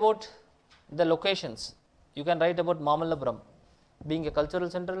write about the locations. You can write about Mamallapuram being a cultural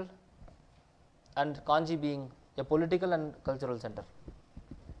center and Kanchi being a political and cultural center.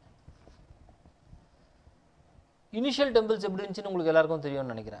 Initial temples எப்படி இருந்துச்சுன்னு உங்களுக்கு எல்லாருக்கும்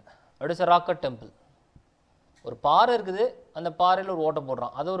தெரியும்னு நினைக்கிறேன். It is a rock cut temple. ஒரு பாறை இருக்குது, அந்த பாறையில் ஒரு ஓட்டை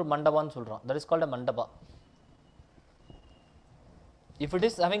போடுறான், அதை ஒரு மண்டபான்னு சொல்கிறான். That is called a mandapa. If it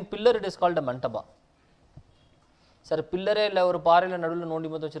is having pillar, it is called a mantapa. Sir பில்லரே இல்லை, ஒரு பாறையில் நடுவில் நோண்டி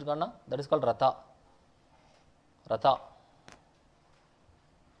மொத்தம் வச்சுருக்கான்னா, that is called ratha. Ratha,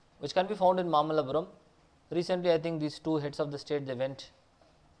 which can be found in Mamallapuram. Recently, I think these 2 heads of the state, they went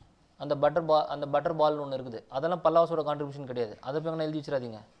அந்த butter பால்னு ஒன்று இருக்குது, அதெல்லாம் பல்லவாஸோட கான்ட்ரிபியூஷன் கிடையாது. அதை போய் எங்கன்னா எழுதி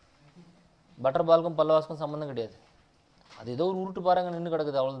வச்சிடாதீங்க. பட்டர் பாலுக்கும் பல்லவாஸுக்கும் சம்மந்தம் கிடையாது. அது ஏதோ ஒரு உருட்டு பாருங்க நின்று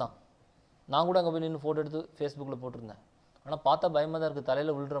கிடக்குது, அவ்வளோதான். நான் கூட அங்கே போய் நின்று ஃபோட்டோ எடுத்து ஃபேஸ்புக்கில் போட்டிருந்தேன். ஆனால் பார்த்தா பயமாக தான் இருக்குது,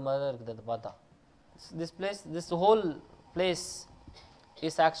 தலையில் விழுற மாதிரி தான் இருக்குது. அதை பார்த்தா this whole place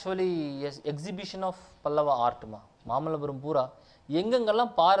is actually exhibition of பல்லவா ஆர்ட்மா. மாமல்லபுரம் பூரா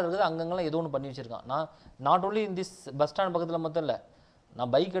எங்கெங்கெல்லாம் பாறை இருக்குது அங்கங்கெல்லாம் ஏதோ ஒன்று பண்ணி வச்சுருக்கான். நான் not only in this bus stand பக்கத்தில் மட்டும் இல்லை,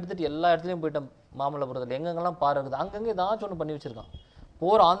 நான் பைக் எடுத்துகிட்டு எல்லா இடத்துலையும் போயிட்டேன். மாமல்லபுரத்தில் எங்கெங்கெல்லாம் பாறை இருக்குது அங்கங்கே ஏதாச்சும் ஒன்று பண்ணி வச்சுருக்கான்.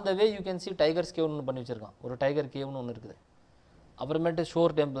 போகிற on the way you can see tigers கேவ்னு ஒன்று பண்ணி வச்சுருக்கான். ஒரு டைகர் கேவ்னு ஒன்று இருக்குது. அப்புறமேட்டு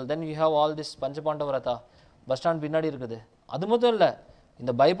sure temple. Then you have all this பஞ்சபாண்டவரதா bus stand பின்னாடி இருக்குது. அது மட்டும் இல்லை,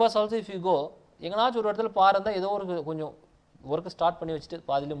 இந்த bypass also if you go எங்கேனாச்சும் ஒரு இடத்துல பாரு இருந்தால் ஏதோ ஒரு கொஞ்சம் ஒர்க்கை ஸ்டார்ட் பண்ணி வச்சுட்டு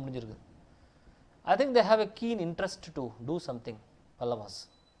பாதியிலே முடிஞ்சிருக்கு. I think they have a keen interest to do something, Pallavas.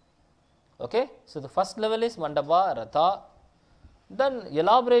 Okay, so the first level is Mandapa, Ratha. Then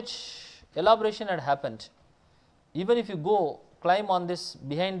elaboration had happened. Even if you go climb on this,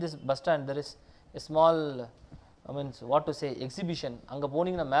 behind this bus stand, there is a small, what to say, exhibition. அங்கே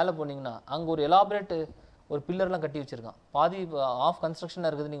போனீங்கன்னா மேலே போனீங்கன்னா அங்கே ஒரு elaborate ஒரு பில்லர்லாம் கட்டி வச்சுருக்கான். பாதி ஆஃப் கன்ஸ்ட்ரக்ஷனாக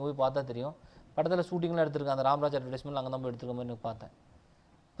இருக்குது, நீங்கள் போய் பார்த்தா தெரியும். படத்தில் ஷூட்டிங்லாம் எடுத்திருக்காங்க. அந்த ராம்ராஜ் அட்வர்டைஸ்மெண்ட் அங்கே தான் போய் எடுத்துருக்க மாதிரி எனக்கு பார்த்தேன்.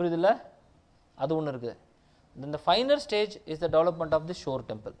 புரியுதில்ல? அது ஒன்று இருக்குது. Then the final stage is the development of the shore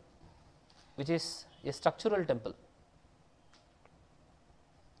temple, which is a structural temple.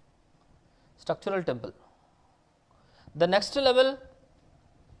 The next level,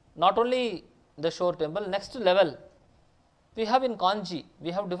 not only the shore temple, next level we have in Kanchi,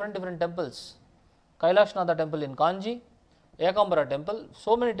 we have different temples. Kailashnath temple in Kanchi, Ekambara temple,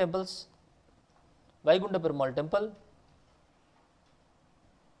 so many temples. Vaikunta Perumal temple,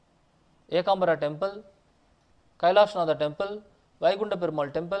 Ekambara temple, Kailashnath temple, Vaikunta Perumal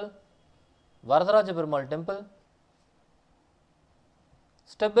temple, Varadaraja Perumal temple.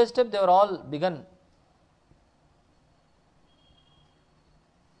 Step by step they were all begun.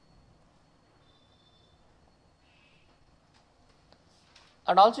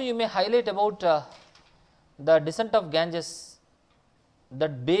 And also you may highlight about the descent of Ganges,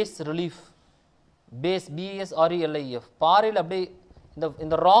 that base relief, base BASRELIF, பாறையில் அப்படியே in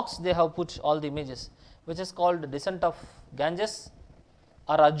the rocks they have put all the images, which is called descent of Ganges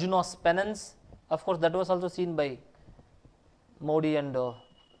or Arjuna's penance. Of course that was also seen by Modi and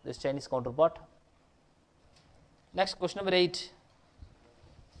this Chinese counterpart. Next, question number 8.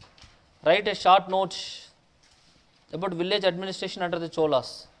 Write a short note about village administration under the Cholas.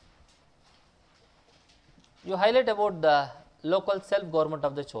 You highlight about the local self-government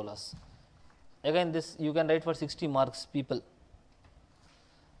of the Cholas. Again, this you can write for 60 marks, people.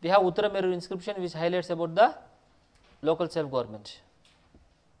 We have Uttarameru inscription which highlights about the local self-government.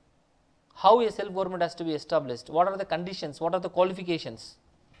 How a self-government has to be established, what are the conditions, what are the qualifications,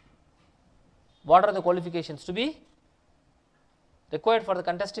 what are the qualifications to be required for the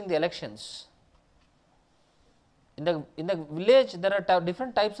contesting the elections. In the village there are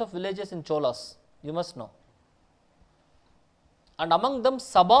different types of villages in Cholas, you must know. And among them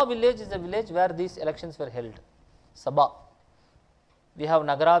Sabha village is a village where these elections were held. Sabha. We have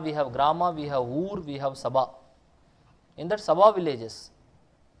Nagara, we have Grama, we have Ur, we have Sabha. In that Sabha villages,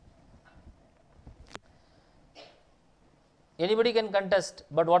 anybody can contest,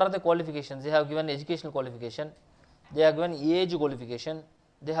 but what are the qualifications? They have given educational qualification, they have given age qualification,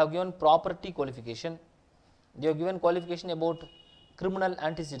 they have given property qualification, they have given qualification about criminal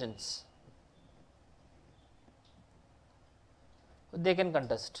antecedents. They can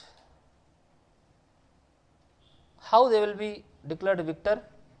contest. How they will be declared victor?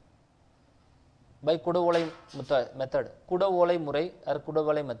 By Kudavolai method. Kudavolai murai or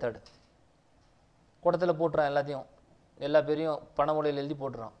Kudavolai method. Kodathila போட்றான் எல்லாத்தையும், எல்லா பேரையும் பணமுலையில் எழுதி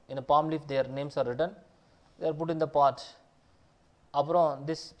போட்றான். In a palm leaf their names are written, they are put in the pot. அப்புறம்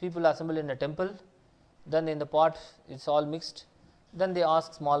this people assemble in a temple, then in the pot it's all mixed, then they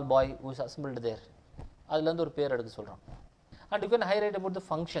ask small boy who is assembled there, அதுலேருந்து ஒரு பேர் எடுக்க சொல்கிறான். And you can highlight about the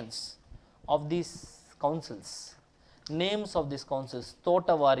functions of these councils, names of these councils: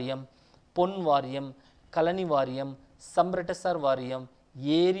 Tota Variyam, Pon Variyam, Kalani Variyam, Samratasar Variyam,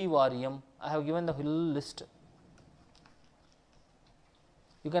 Yeri Variyam. I have given the whole list.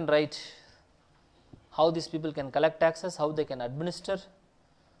 You can write how these people can collect taxes, how they can administer,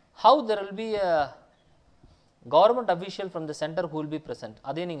 how there will be a government official from the center who will be present.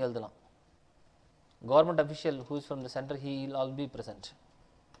 Adhe neenga eludhalam. Government official who is from the center, he will all be present.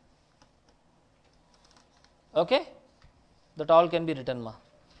 Okay, that all can be written, ma.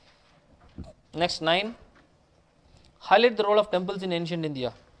 Next 9, highlight the role of temples in ancient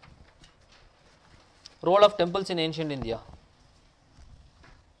India. Role of temples in ancient India.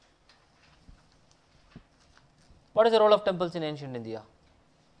 What is the role of temples in ancient India?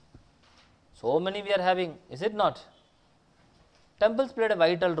 So many we are having, is it not? Temples played a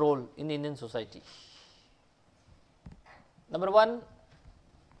vital role in the Indian society. Number one,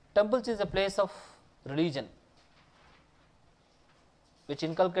 temples is a place of religion which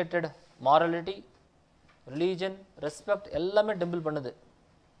inculcated morality, religion, respect, எல்லாமே temple பண்ணுது.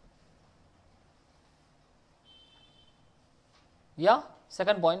 Yeah,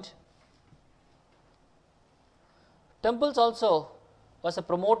 second point. Temples also was a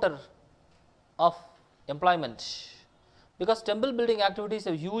promoter of employment because temple building activity is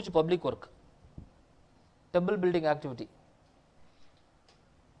a huge public work. Temple building activity.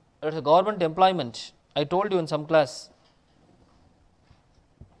 It is a government employment. I told you in some class.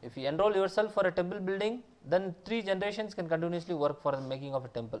 If you enroll yourself for a temple building, then 3 generations can continuously work for the making of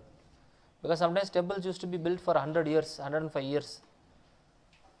a temple. Because sometimes temples used to be built for 100 years, 105 years.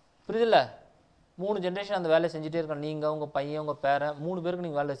 புரியுதுல்ல 3 generation அந்த வேலையை செஞ்சுட்டே இருக்காங்க. நீங்கள் உங்கள் பையன் உங்கள் பேரன் 3 பேருக்கு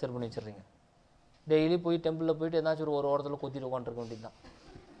நீங்கள் வேலை ரிசர்வ் பண்ணி வச்சுருங்க. டெய்லி போய் டெம்பிளில் போயிட்டு ஏதாச்சும் ஒரு ஓரத்தில் கொத்திட்டு உட்காந்துருக்க வேண்டியது தான்.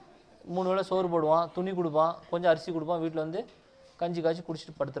 3 வேளை சோறு போடுவான், துணி கொடுப்பான், கொஞ்சம் அரிசி கொடுப்பான், வீட்டில் வந்து கஞ்சி காய்ச்சி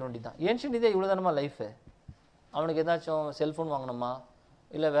குடிச்சிட்டு படுத்துற வேண்டியது தான். ஏன்ஷியன்ட் இதே இவ்வளோ தானமா லைஃபு. அவனுக்கு ஏதாச்சும் செல்ஃபோன் வாங்கணுமா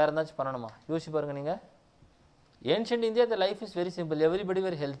இல்லை வேறு ஏதாச்சும் பண்ணணுமா யோசிச்சு பாருங்கள் நீங்கள். Ancient India the life is very simple, everybody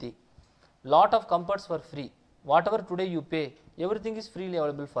very healthy, lot of comforts for free, what ever today you pay everything is freely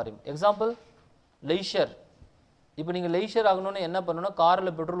available for him. Example லெய்ஷர். இப்போ நீங்கள் லெய்ஷர் ஆகணும்னு என்ன பண்ணணும்னா காரில்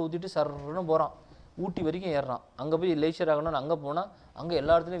பெட்ரோல் ஊற்றிட்டு சர்ன்னு போகிறான், ஊட்டி வரைக்கும் ஏறுறான். அங்கே போய் லெய்ஷர் ஆகணும்னு அங்கே போனால் அங்கே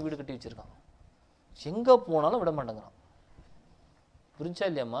எல்லா இடத்துலையும் வீடு கட்டி வச்சுருக்கான், எங்கே போனாலும் விட மாட்டேங்கிறான். புரிஞ்சா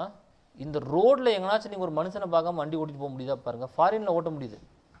இல்லையாம்மா? இந்த ரோட்டில் எங்கேனாச்சும் நீங்கள் ஒரு மனுஷனை பார்க்காம வண்டி ஓட்டிட்டு போக முடியுதா பாருங்கள். ஃபாரினில் ஓட்ட முடியுது.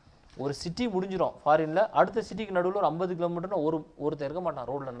 ஒரு சிட்டி முடிஞ்சிடும் ஃபாரினில், அடுத்த சிட்டிக்கு நடுவில் ஒரு 50 கிலோமீட்டர்னு ஒருத்தர் இருக்க மாட்டான்,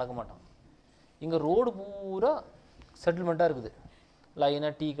 ரோட்டில் நடக்க மாட்டான். இங்கே ரோடு பூரா செட்டில்மெண்ட்டாக இருக்குது.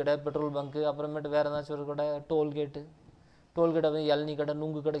 லைனாக டீ கடை, பெட்ரோல் பங்க்கு, அப்புறமேட்டு வேறு ஏதாச்சும் ஒரு கடை, டோல்கேட்டு வந்து இளநீ கடை,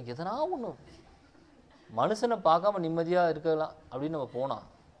 நுங்கு கடை, எதனா ஒன்று மனுஷனை பார்க்காம நிம்மதியாக இருக்கலாம் அப்படின்னு நம்ம போனால்.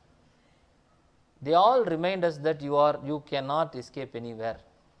 They all remind us that you cannot escape anywhere.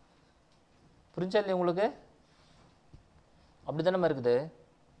 புரிஞ்சா இல்லையா உங்களுக்கு? அப்படி தானே இருக்குது.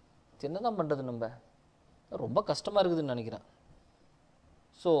 என்னதான் பண்ணுறது, நம்ம ரொம்ப கஷ்டமாக இருக்குதுன்னு நினைக்கிறேன்.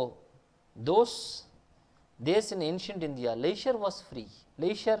 So those days in ancient India, leisure was free.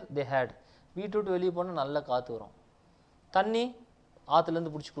 Leisure they had. வீட்டு விட்டு வெளியே போனால் நல்லா காற்று வரும், தண்ணி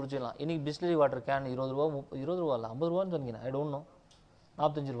ஆற்றுலேருந்து பிடிச்சி குடிச்சிடலாம். இன்றைக்கி பிஸ்லரி வாட்டர் கேன் 20 ரூபா, 20 ரூபா இல்லை 50 ரூபான்னு சொன்னீங்கன்னா ஐ டோன்ட் நோ,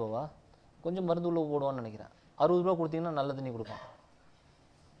 45 ரூபாவா, கொஞ்சம் மருந்து உள்ள போடுவான்னு நினைக்கிறேன். 60 ரூபா கொடுத்தீங்கன்னா நல்ல தண்ணி கொடுப்பான்.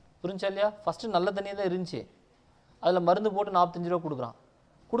 புரிஞ்சா இல்லையா? ஃபஸ்ட்டு நல்ல தண்ணியே தான் இருந்துச்சு, அதில் மருந்து போட்டு 45 ரூபா கொடுக்குறான்.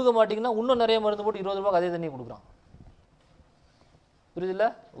 கொடுக்க மாட்டிங்கன்னா இன்னும் நிறைய மருந்து போட்டு 20 ரூபாய்க்கு அதே தண்ணி கொடுக்குறான். புரியுதில்ல?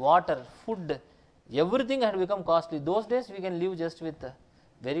 Water, food, everything had become costly. Those days we can live just with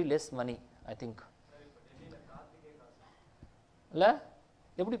very less money, I think. இல்லை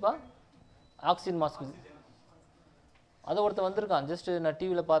எப்படிப்பா ஆக்சிஜன் மாஸ்க் அதை ஒருத்தர் வந்திருக்கான், ஜஸ்ட் நான்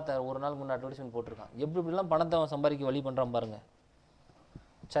டிவியில் பார்த்தேன், ஒரு நாள் முன்னே அட்வர்டைஸ்மெண்ட் போட்டிருக்கான். இப்படிலாம் பணத்தை அவன் சம்பாதிக்க வழி பண்ணுறான் பாருங்கள்.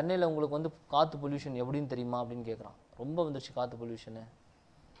 சென்னையில் உங்களுக்கு வந்து காற்று பொல்யூஷன் எப்படின்னு தெரியுமா அப்படின்னு கேட்குறான். ரொம்ப வந்துருச்சு காற்று பொல்யூஷனு.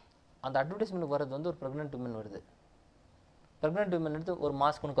 அந்த அட்வர்டைஸ்மெண்ட்டுக்கு வர்றது வந்து ஒரு ப்ரெக்னென்ட் விமன் வருது. ப்ரெக்னென்ட் விமன் எடுத்து ஒரு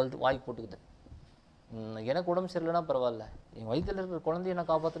மாஸ்க் ஒன்று கழுத்து வாய்க்கு போட்டுக்குது. எனக்கு உடம்பு சரியில்லைனா பரவாயில்ல, எங்கள் வயிற்றில் இருக்கிற குழந்தைய நான்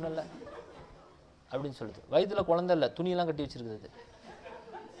காப்பாற்றணும்ல அப்படின்னு சொல்லுது. வயிற்றில் குழந்தை இல்லை, துணியெல்லாம் கட்டி வச்சுருக்குது.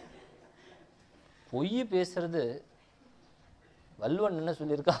 பொய் பேசுறது வள்ளுவன் என்ன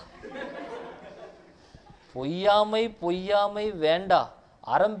சொல்லியிருக்கா? பொய்யாமை வேண்டா,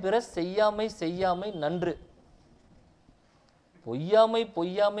 அறம்பிற செய்யாமை நன்று.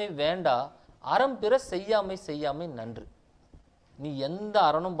 பொய்யாமை வேண்டா, அறம்பிற செய்யாமை நன்று. நீ எந்த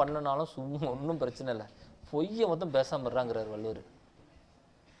அறனும் பண்ணனாலும் சும்மா ஒன்றும் பிரச்சனை இல்லை, பொய்யை மொத்தம் பேசாமல் இருறாங்கிறார் வள்ளுவர்.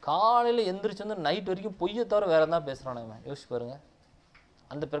 காலையில் எந்திரிச்சு வந்து நைட் வரைக்கும் பொய்யை தவிர வேறு எதாவது பேசுகிறானே. யோசிச்சு பாருங்க.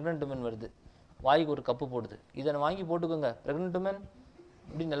 அந்த ப்ரெக்னென்ட் உமன் வருது, வாய்க்கு ஒரு கப்பு போடுது, இதை வாங்கி போட்டுக்கோங்க ப்ரெக்னென்ட் உமன்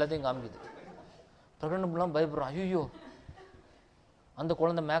இப்படின்னு எல்லாத்தையும் காமிக்குது. ப்ரெக்னென்ட் உமன்லாம் பயப்படுறான், ஐயோ அந்த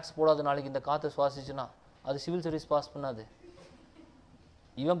குழந்தை மேக்ஸ் போடாத, நாளைக்கு இந்த காற்றை சுவாசிச்சுன்னா அது சிவில் சர்வீஸ் பாஸ் பண்ணாது.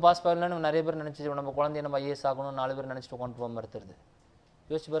 இவன் பாஸ் பண்ணலன்னு நிறைய பேர் நினச்சி நம்ம குழந்தைய நம்ம ஐஏஎஸ் ஆகணும் 4 பேர் நினச்சிட்டு உட்காந்து போகாமல் மறுத்துறது.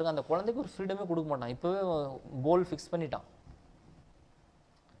 யோசிச்சு பாருங்க, அந்த குழந்தைக்கு ஒரு ஃப்ரீடமே கொடுக்க மாட்டான், இப்போவே கோல் ஃபிக்ஸ் பண்ணிட்டான்.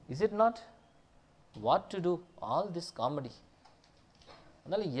 Is it not? What to two all this comedy?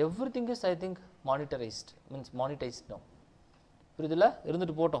 அதனால் every thing is I think மானிட்டரைஸ்ட், means monetised no. புரியுதுல்ல?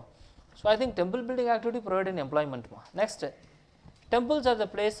 இருந்துட்டு போட்டோம். So I think temple building activity provide in எம்ப்ளாய்மெண்ட்மா. Next, temples are the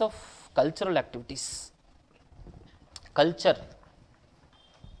place of cultural activities. Culture,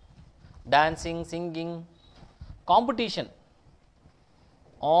 dancing, singing, competition.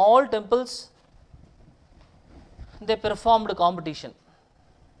 All temples, they performed competition.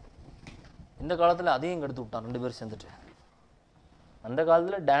 இந்த காலத்தில் அதையும் எடுத்து விட்டான் 2 பேர் சேர்ந்துட்டு. அந்த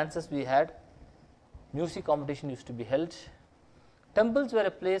காலத்தில் dances we had, music competition used to be held. Temples were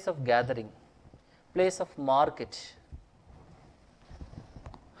a place of gathering, place of market,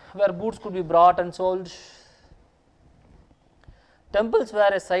 where goods could be brought and sold. Temples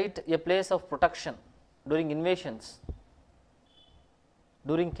were a site, a place of protection during invasions,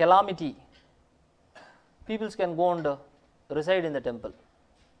 during calamity. Peoples can go and reside in the temple.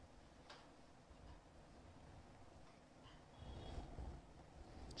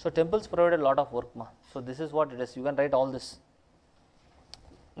 So temples provided a lot of work, ma. So this is what it is. You can write all this.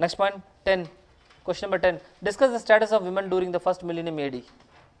 Next point 10. Question number 10. Discuss the status of women during the first millennium AD.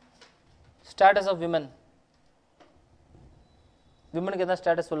 Status of women. Women க்கு என்ன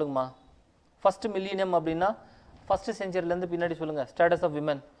status சொல்லுங்கம்மா. First millennium அப்படின்னா first century ல இருந்து பின்னாடி சொல்லுங்க. Status of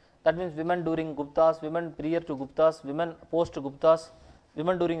women. That means women during Guptas, women prior to Guptas, women post Guptas,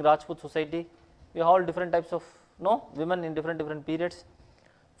 women during Rajput society. We have all different types of women in different periods.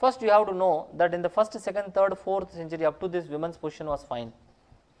 First you have to know that in the first, second, third, fourth century up to this women's position was fine.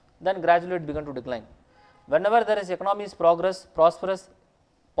 Then gradually it began to decline. Whenever there is economy is prosperous,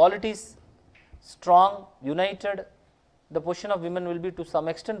 polity is strong, united, the position of women will be to some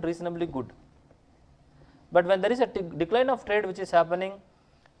extent reasonably good. But when there is a decline of trade which is happening,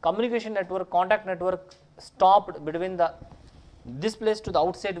 communication network, contact network stopped between this place to the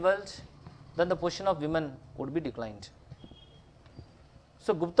outside world, then the position of women would be declined.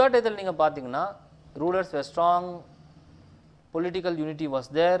 So Gupta டயத்தில் நீங்கள் பார்த்தீங்கன்னா rulers were strong, political unity was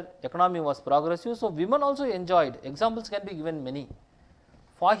there, economy was progressive, so women also enjoyed. Examples can be given many.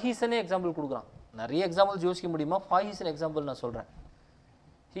 ஃபாஹீசனே example கொடுக்குறான். நிறைய examples யோசிக்க முடியுமா? ஃபாஹீசன் example நான் சொல்கிறேன்.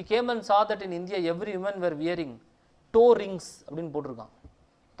 He came and saw that in India every women were wearing toe rings அப்படின்னு போட்டிருக்கான்.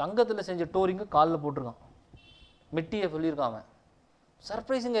 தங்கத்தில் செஞ்ச டோ ரிங்கு காலில் போட்டிருக்கான். மிட்டியை சொல்லியிருக்கான். அவன்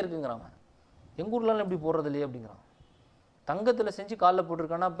சர்ப்ரைசிங்காக இருக்குங்கிறான். எங்கள் ஊர்லாம் எப்படி போடுறது இல்லையே அப்படிங்கிறான். தங்கத்தில் செஞ்சு காலில்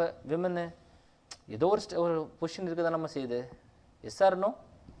போட்டிருக்கான்னா இப்போ விமனு ஏதோ ஒரு பொசிஷன் இருக்குதா நம்ம செய்யுது. S R no?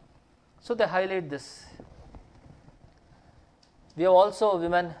 So they highlight this. We have also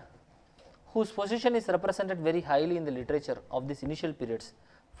women whose position is represented very highly in the literature of these initial periods,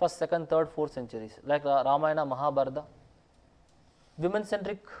 first, second, third, fourth centuries, like Ramayana, Mahabharata, women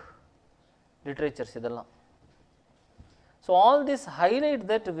centric literatures idella. So all this highlight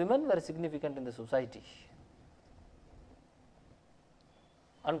that women were significant in the society.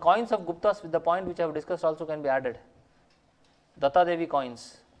 And coins of Guptas with the point which I have discussed also can be added. Datta Devi coins,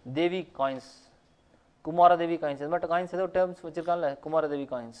 Devi coins, Kumara Devi coins. But coins ஏதோ terms வச்சிருக்கான்ல, Kumara Devi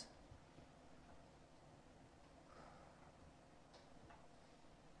coins.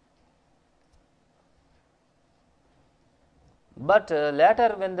 But later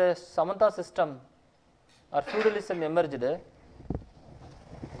when the Samanta system or feudalism emerged,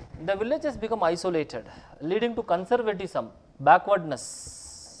 the villages become isolated, leading to conservatism, backwardness.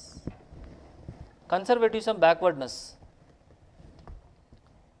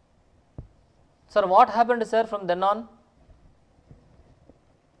 Sir, what happened, sir, from then on?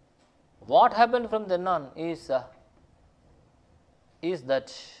 What happened from then on is that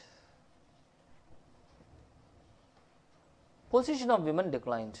position of women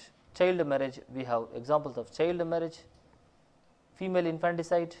declined. Child marriage, we have examples of child marriage, female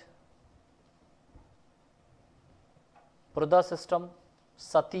infanticide, Prudha system,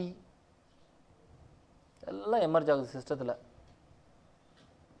 Sati, எல்லாம் emerge ஆகுது சிஸ்டத்தில்.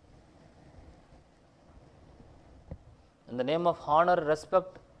 In the name of honor,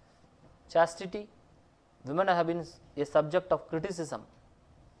 respect, chastity, women have been a subject of criticism.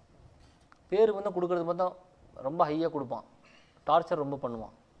 பேர் வந்து கொடுக்கறது பார்த்தா ரொம்ப ஹையாக கொடுப்பான், டார்ச்சர் ரொம்ப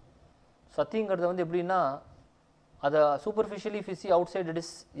பண்ணுவான். சத்திங்கிறது வந்து எப்படின்னா அதை superficially if you see outside it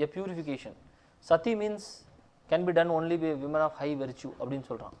is a purification. Sati means can be done only by women of high virtue அப்படின்னு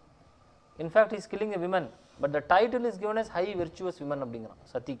சொல்கிறான். In fact, he is killing a woman, but the title is given as high virtuous women அப்படிங்கிறான்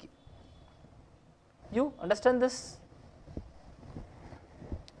சத்திக்கு. You understand this?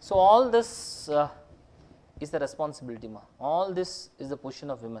 So all this is the responsibility, ma. All this is the position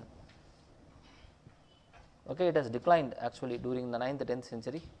of women. Okay, it has declined actually during the 9th 10th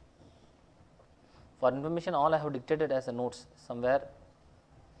century. For information, all I have dictated as a notes somewhere.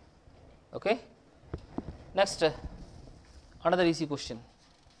 Okay. Next, another easy question.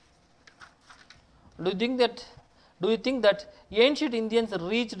 Do you think that ancient Indians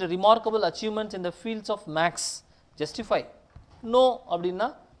reached remarkable achievements in the fields of maths? Justify. No, abdina,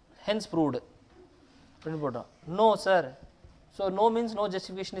 hence proved. No, sir. So no means no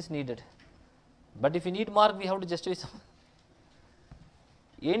justification is needed. But if you need mark, we have to justify some.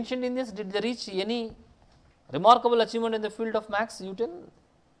 Ancient Indians, did they reach any remarkable achievement in the field of maths? You tell.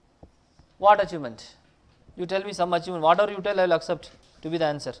 What achievement? You tell me some achievement. Whatever you tell, I will accept to be the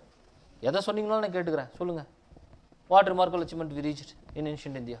answer. எதை சொன்னீங்களோ நான் கேட்டுக்கிறேன், சொல்லுங்க. What remarkable achievement we reached in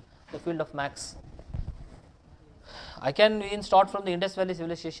ancient India, the field of maths. I can even start from the Indus Valley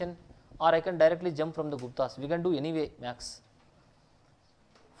civilization, or I can directly jump from the Guptas. We can do anyway maths.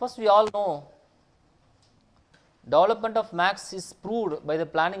 First, we all know development of maths is proved by the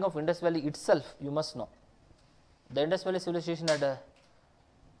planning of Indus Valley itself. You must know the Indus Valley civilization had a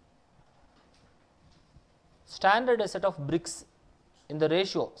standard set of bricks in the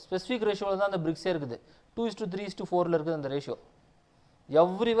ratio, specific ratio தான் அந்த bricks இருக்குது. 2:3:4 ல இருக்குது அந்த ratio.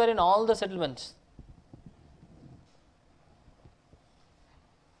 Everywhere in all the settlements.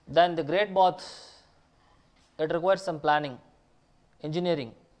 Then the Great Bath, it requires some planning,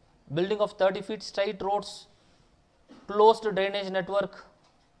 engineering, building of 30 feet straight roads, closed drainage network.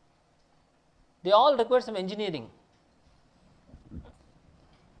 They all require some engineering.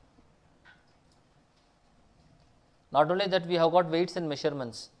 Not only that, we have got weights and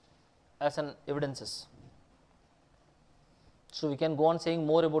measurements as an evidences. So we can go on saying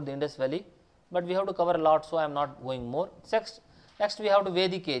more about the Indus Valley, but we have to cover a lot, so I am not going more. Next we have to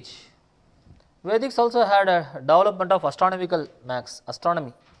Vedic age. Vedics also had a development of astronomical maths,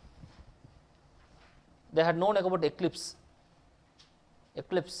 astronomy. They had known about eclipse.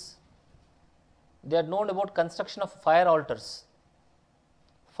 They had known about construction of fire altars.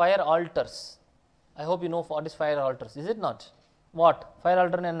 Fire altars. I hope you know what is fire altars. Is it not? What? Fire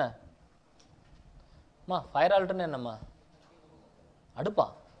altar enna? Ma, fire altar enna ma? அடுப்பா?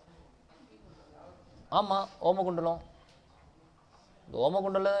 ஆமாம், ஓமகுண்டலம். இந்த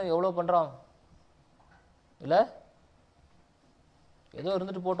ஓமகுண்டலம் எவ்வளோ பண்ணுறான் இல்லை? ஏதோ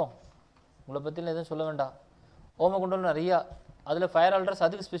இருந்துட்டு போட்டோம், உங்களை பற்றிலாம் எதுவும் சொல்ல வேண்டாம். ஓமகுண்டலம் நிறையா, அதில் ஃபயர் ஆல்டர்ஸ்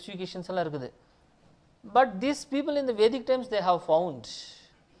அதுக்கு ஸ்பெசிஃபிகேஷன்ஸ் எல்லாம் இருக்குது. But these people in the Vedic times they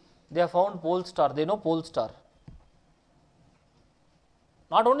have found pole star. They know pole star.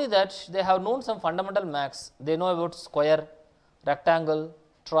 Not only that, they have known some fundamental maths. They know about square, rectangle,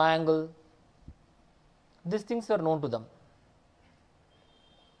 triangle. These things were known to them.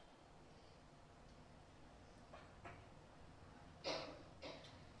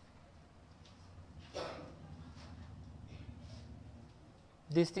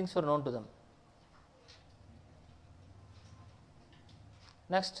 These things were known to them.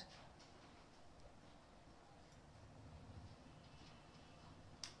 Next,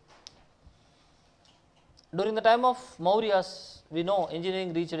 during the time of Mauryas, we know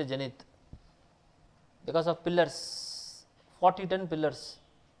engineering reached a zenith because of pillars, 40-ton pillars.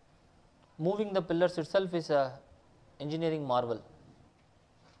 Moving the pillars itself is a engineering marvel,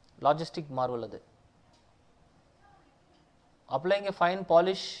 logistic marvel. Applying a fine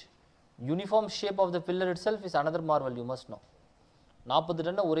polish, uniform shape of the pillar itself is another marvel, you must know. 40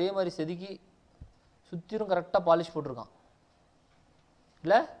 டன்னை ஒரே மாதிரி செதுக்கி சுற்றிலும் கரெக்டாக polish போட்டிருக்கான்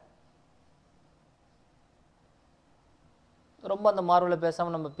இல்லை? ரொம்ப அந்த மார்வலை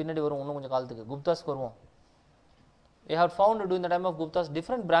பேசாமல் நம்ம பின்னாடி வருவோம், இன்னும் கொஞ்சம் காலத்துக்கு குப்தாஸ்க்கு வருவோம். We have found during the time of Guptas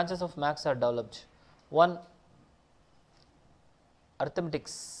different branches of maths are developed. One,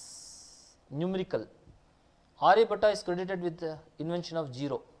 arithmetics, numerical. Aryabhatta is credited with the invention of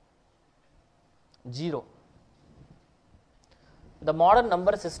zero. The modern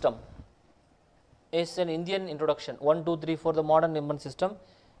number system is an Indian introduction. 1, 2, 3, 4, the modern number system,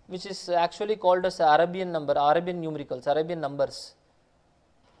 which is actually called as Arabian numericals, Arabian numbers.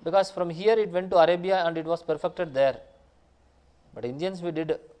 Because from here it went to Arabia and it was perfected there. But Indians, we did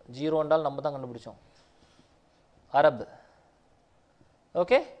zero and all number thaan kandupidichom. Arab.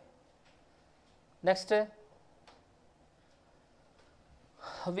 Okay. Next,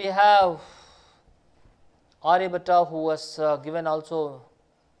 we have Aryabhatta, who was given also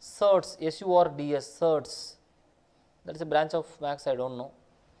surds, SURDS, surds. That is a branch of maths, I don't know.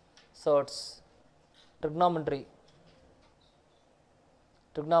 Surds, trigonometry,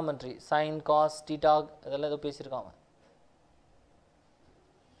 sin, cos, theta, அதெல்லாம் ஏதோ பேசியிருக்காங்க.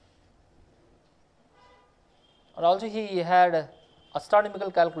 And also he had astronomical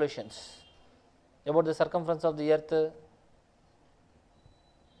calculations about the circumference of the earth.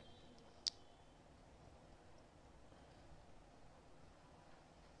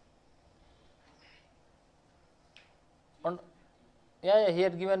 He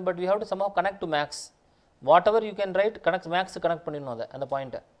had given, but we have to somehow connect to max. Whatever you can write, connect max, connect பண்ணிடணும் அதை, அந்த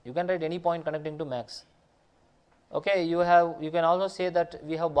point. You can write any point connecting to max. Okay, you can also say that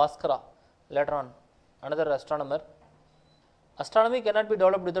we have Bhaskara later on, another astronomer. Astronomy cannot be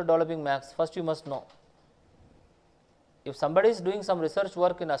developed without developing max. First you must know. If somebody is doing some research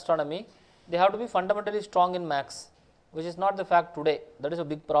work in astronomy, they have to be fundamentally strong in max, which is not the fact today. That is a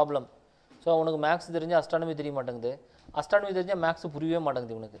big problem. So உனக்கு maths தெரிஞ்சு astronomy தெரிய மாட்டேங்குது, astronomy தெரிஞ்சால் maths புரியவே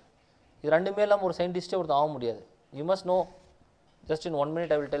மாட்டேங்குது உனக்கு. இது ரெண்டுமே இல்லாமல் ஒரு சயின்டிஸ்டே ஒருத்தர் ஆக முடியாது. You must know, just in 1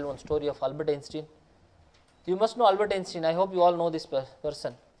 minute I will tell one story of Albert Einstein. You must know Albert Einstein. I hope you all know this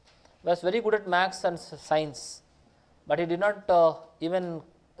person. He was very good at maths and science, but he did not even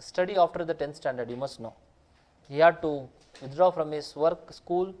study after the 10th standard, you must know. He had to withdraw from his work,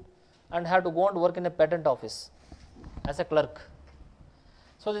 school, and had to go and work in a patent office as a clerk.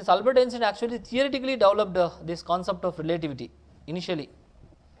 So this Albert Einstein actually theoretically developed this concept of relativity initially.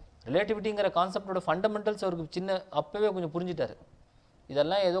 ரிலேட்டிவிட்டிங்கிற கான்செப்டோட fundamentals அவருக்கு சின்ன அப்போவே கொஞ்சம் புரிஞ்சிட்டாரு.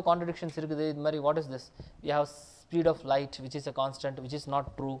 இதெல்லாம் ஏதோ contradictions இருக்குது, இது மாதிரி what is this, we have speed of light which is a constant which is not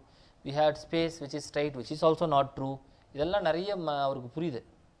true, we had space which is straight which is also not true, இதெல்லாம் நிறைய அவருக்கு புரியுது.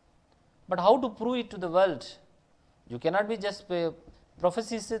 But how to prove it to the world? You cannot be just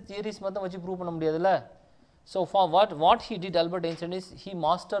ப்ரொஃபஸிஸ் theories மட்டும் வச்சு prove பண்ண முடியாதுல்ல. So for what he did Albert Einstein is he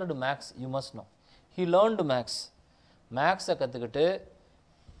mustard maths, you must know. He learned maths, மேக்ஸை கற்றுக்கிட்டு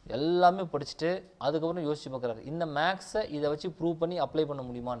எல்லாமே படிச்சுட்டு அதுக்கப்புறம் யோசிச்சு பார்க்குறாரு இந்த மேக்ஸை இதை வச்சு ப்ரூவ் பண்ணி அப்ளை பண்ண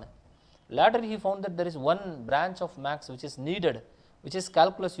முடியுமான்னு. Later he found that there is one branch of maths which is needed, which is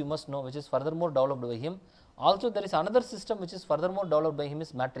calculus, you must know, which is furthermore developed by him. Also there is another system which is furthermore developed by him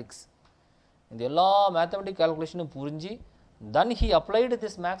is matrix. இந்த எல்லா mathematic கால்குலேஷனும் புரிஞ்சு then he applied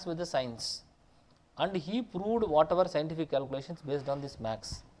this maths with the science and he proved whatever scientific calculations based on this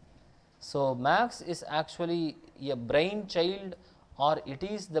maths. So maths is actually a brain child, or it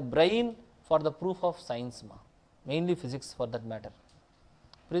is the brain for the proof of science, mainly physics for that matter.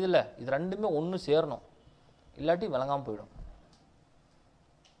 புரியுதுல்ல? இது ரெண்டுமே ஒன்று சேரணும், இல்லாட்டி விளங்காமல் போயிடும்.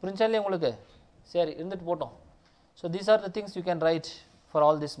 புரிஞ்சா இல்லையா உங்களுக்கு? சரி, இருந்துட்டு போட்டோம். So these are the things you can write for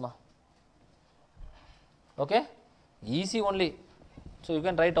all this மா. Okay, easy only, so you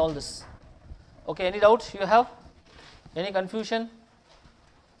can write all this. Okay, any doubts you have, any confusion?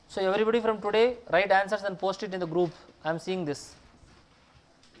 So everybody from today write answers and post it in the group. I am seeing this.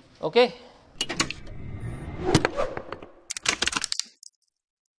 Okay.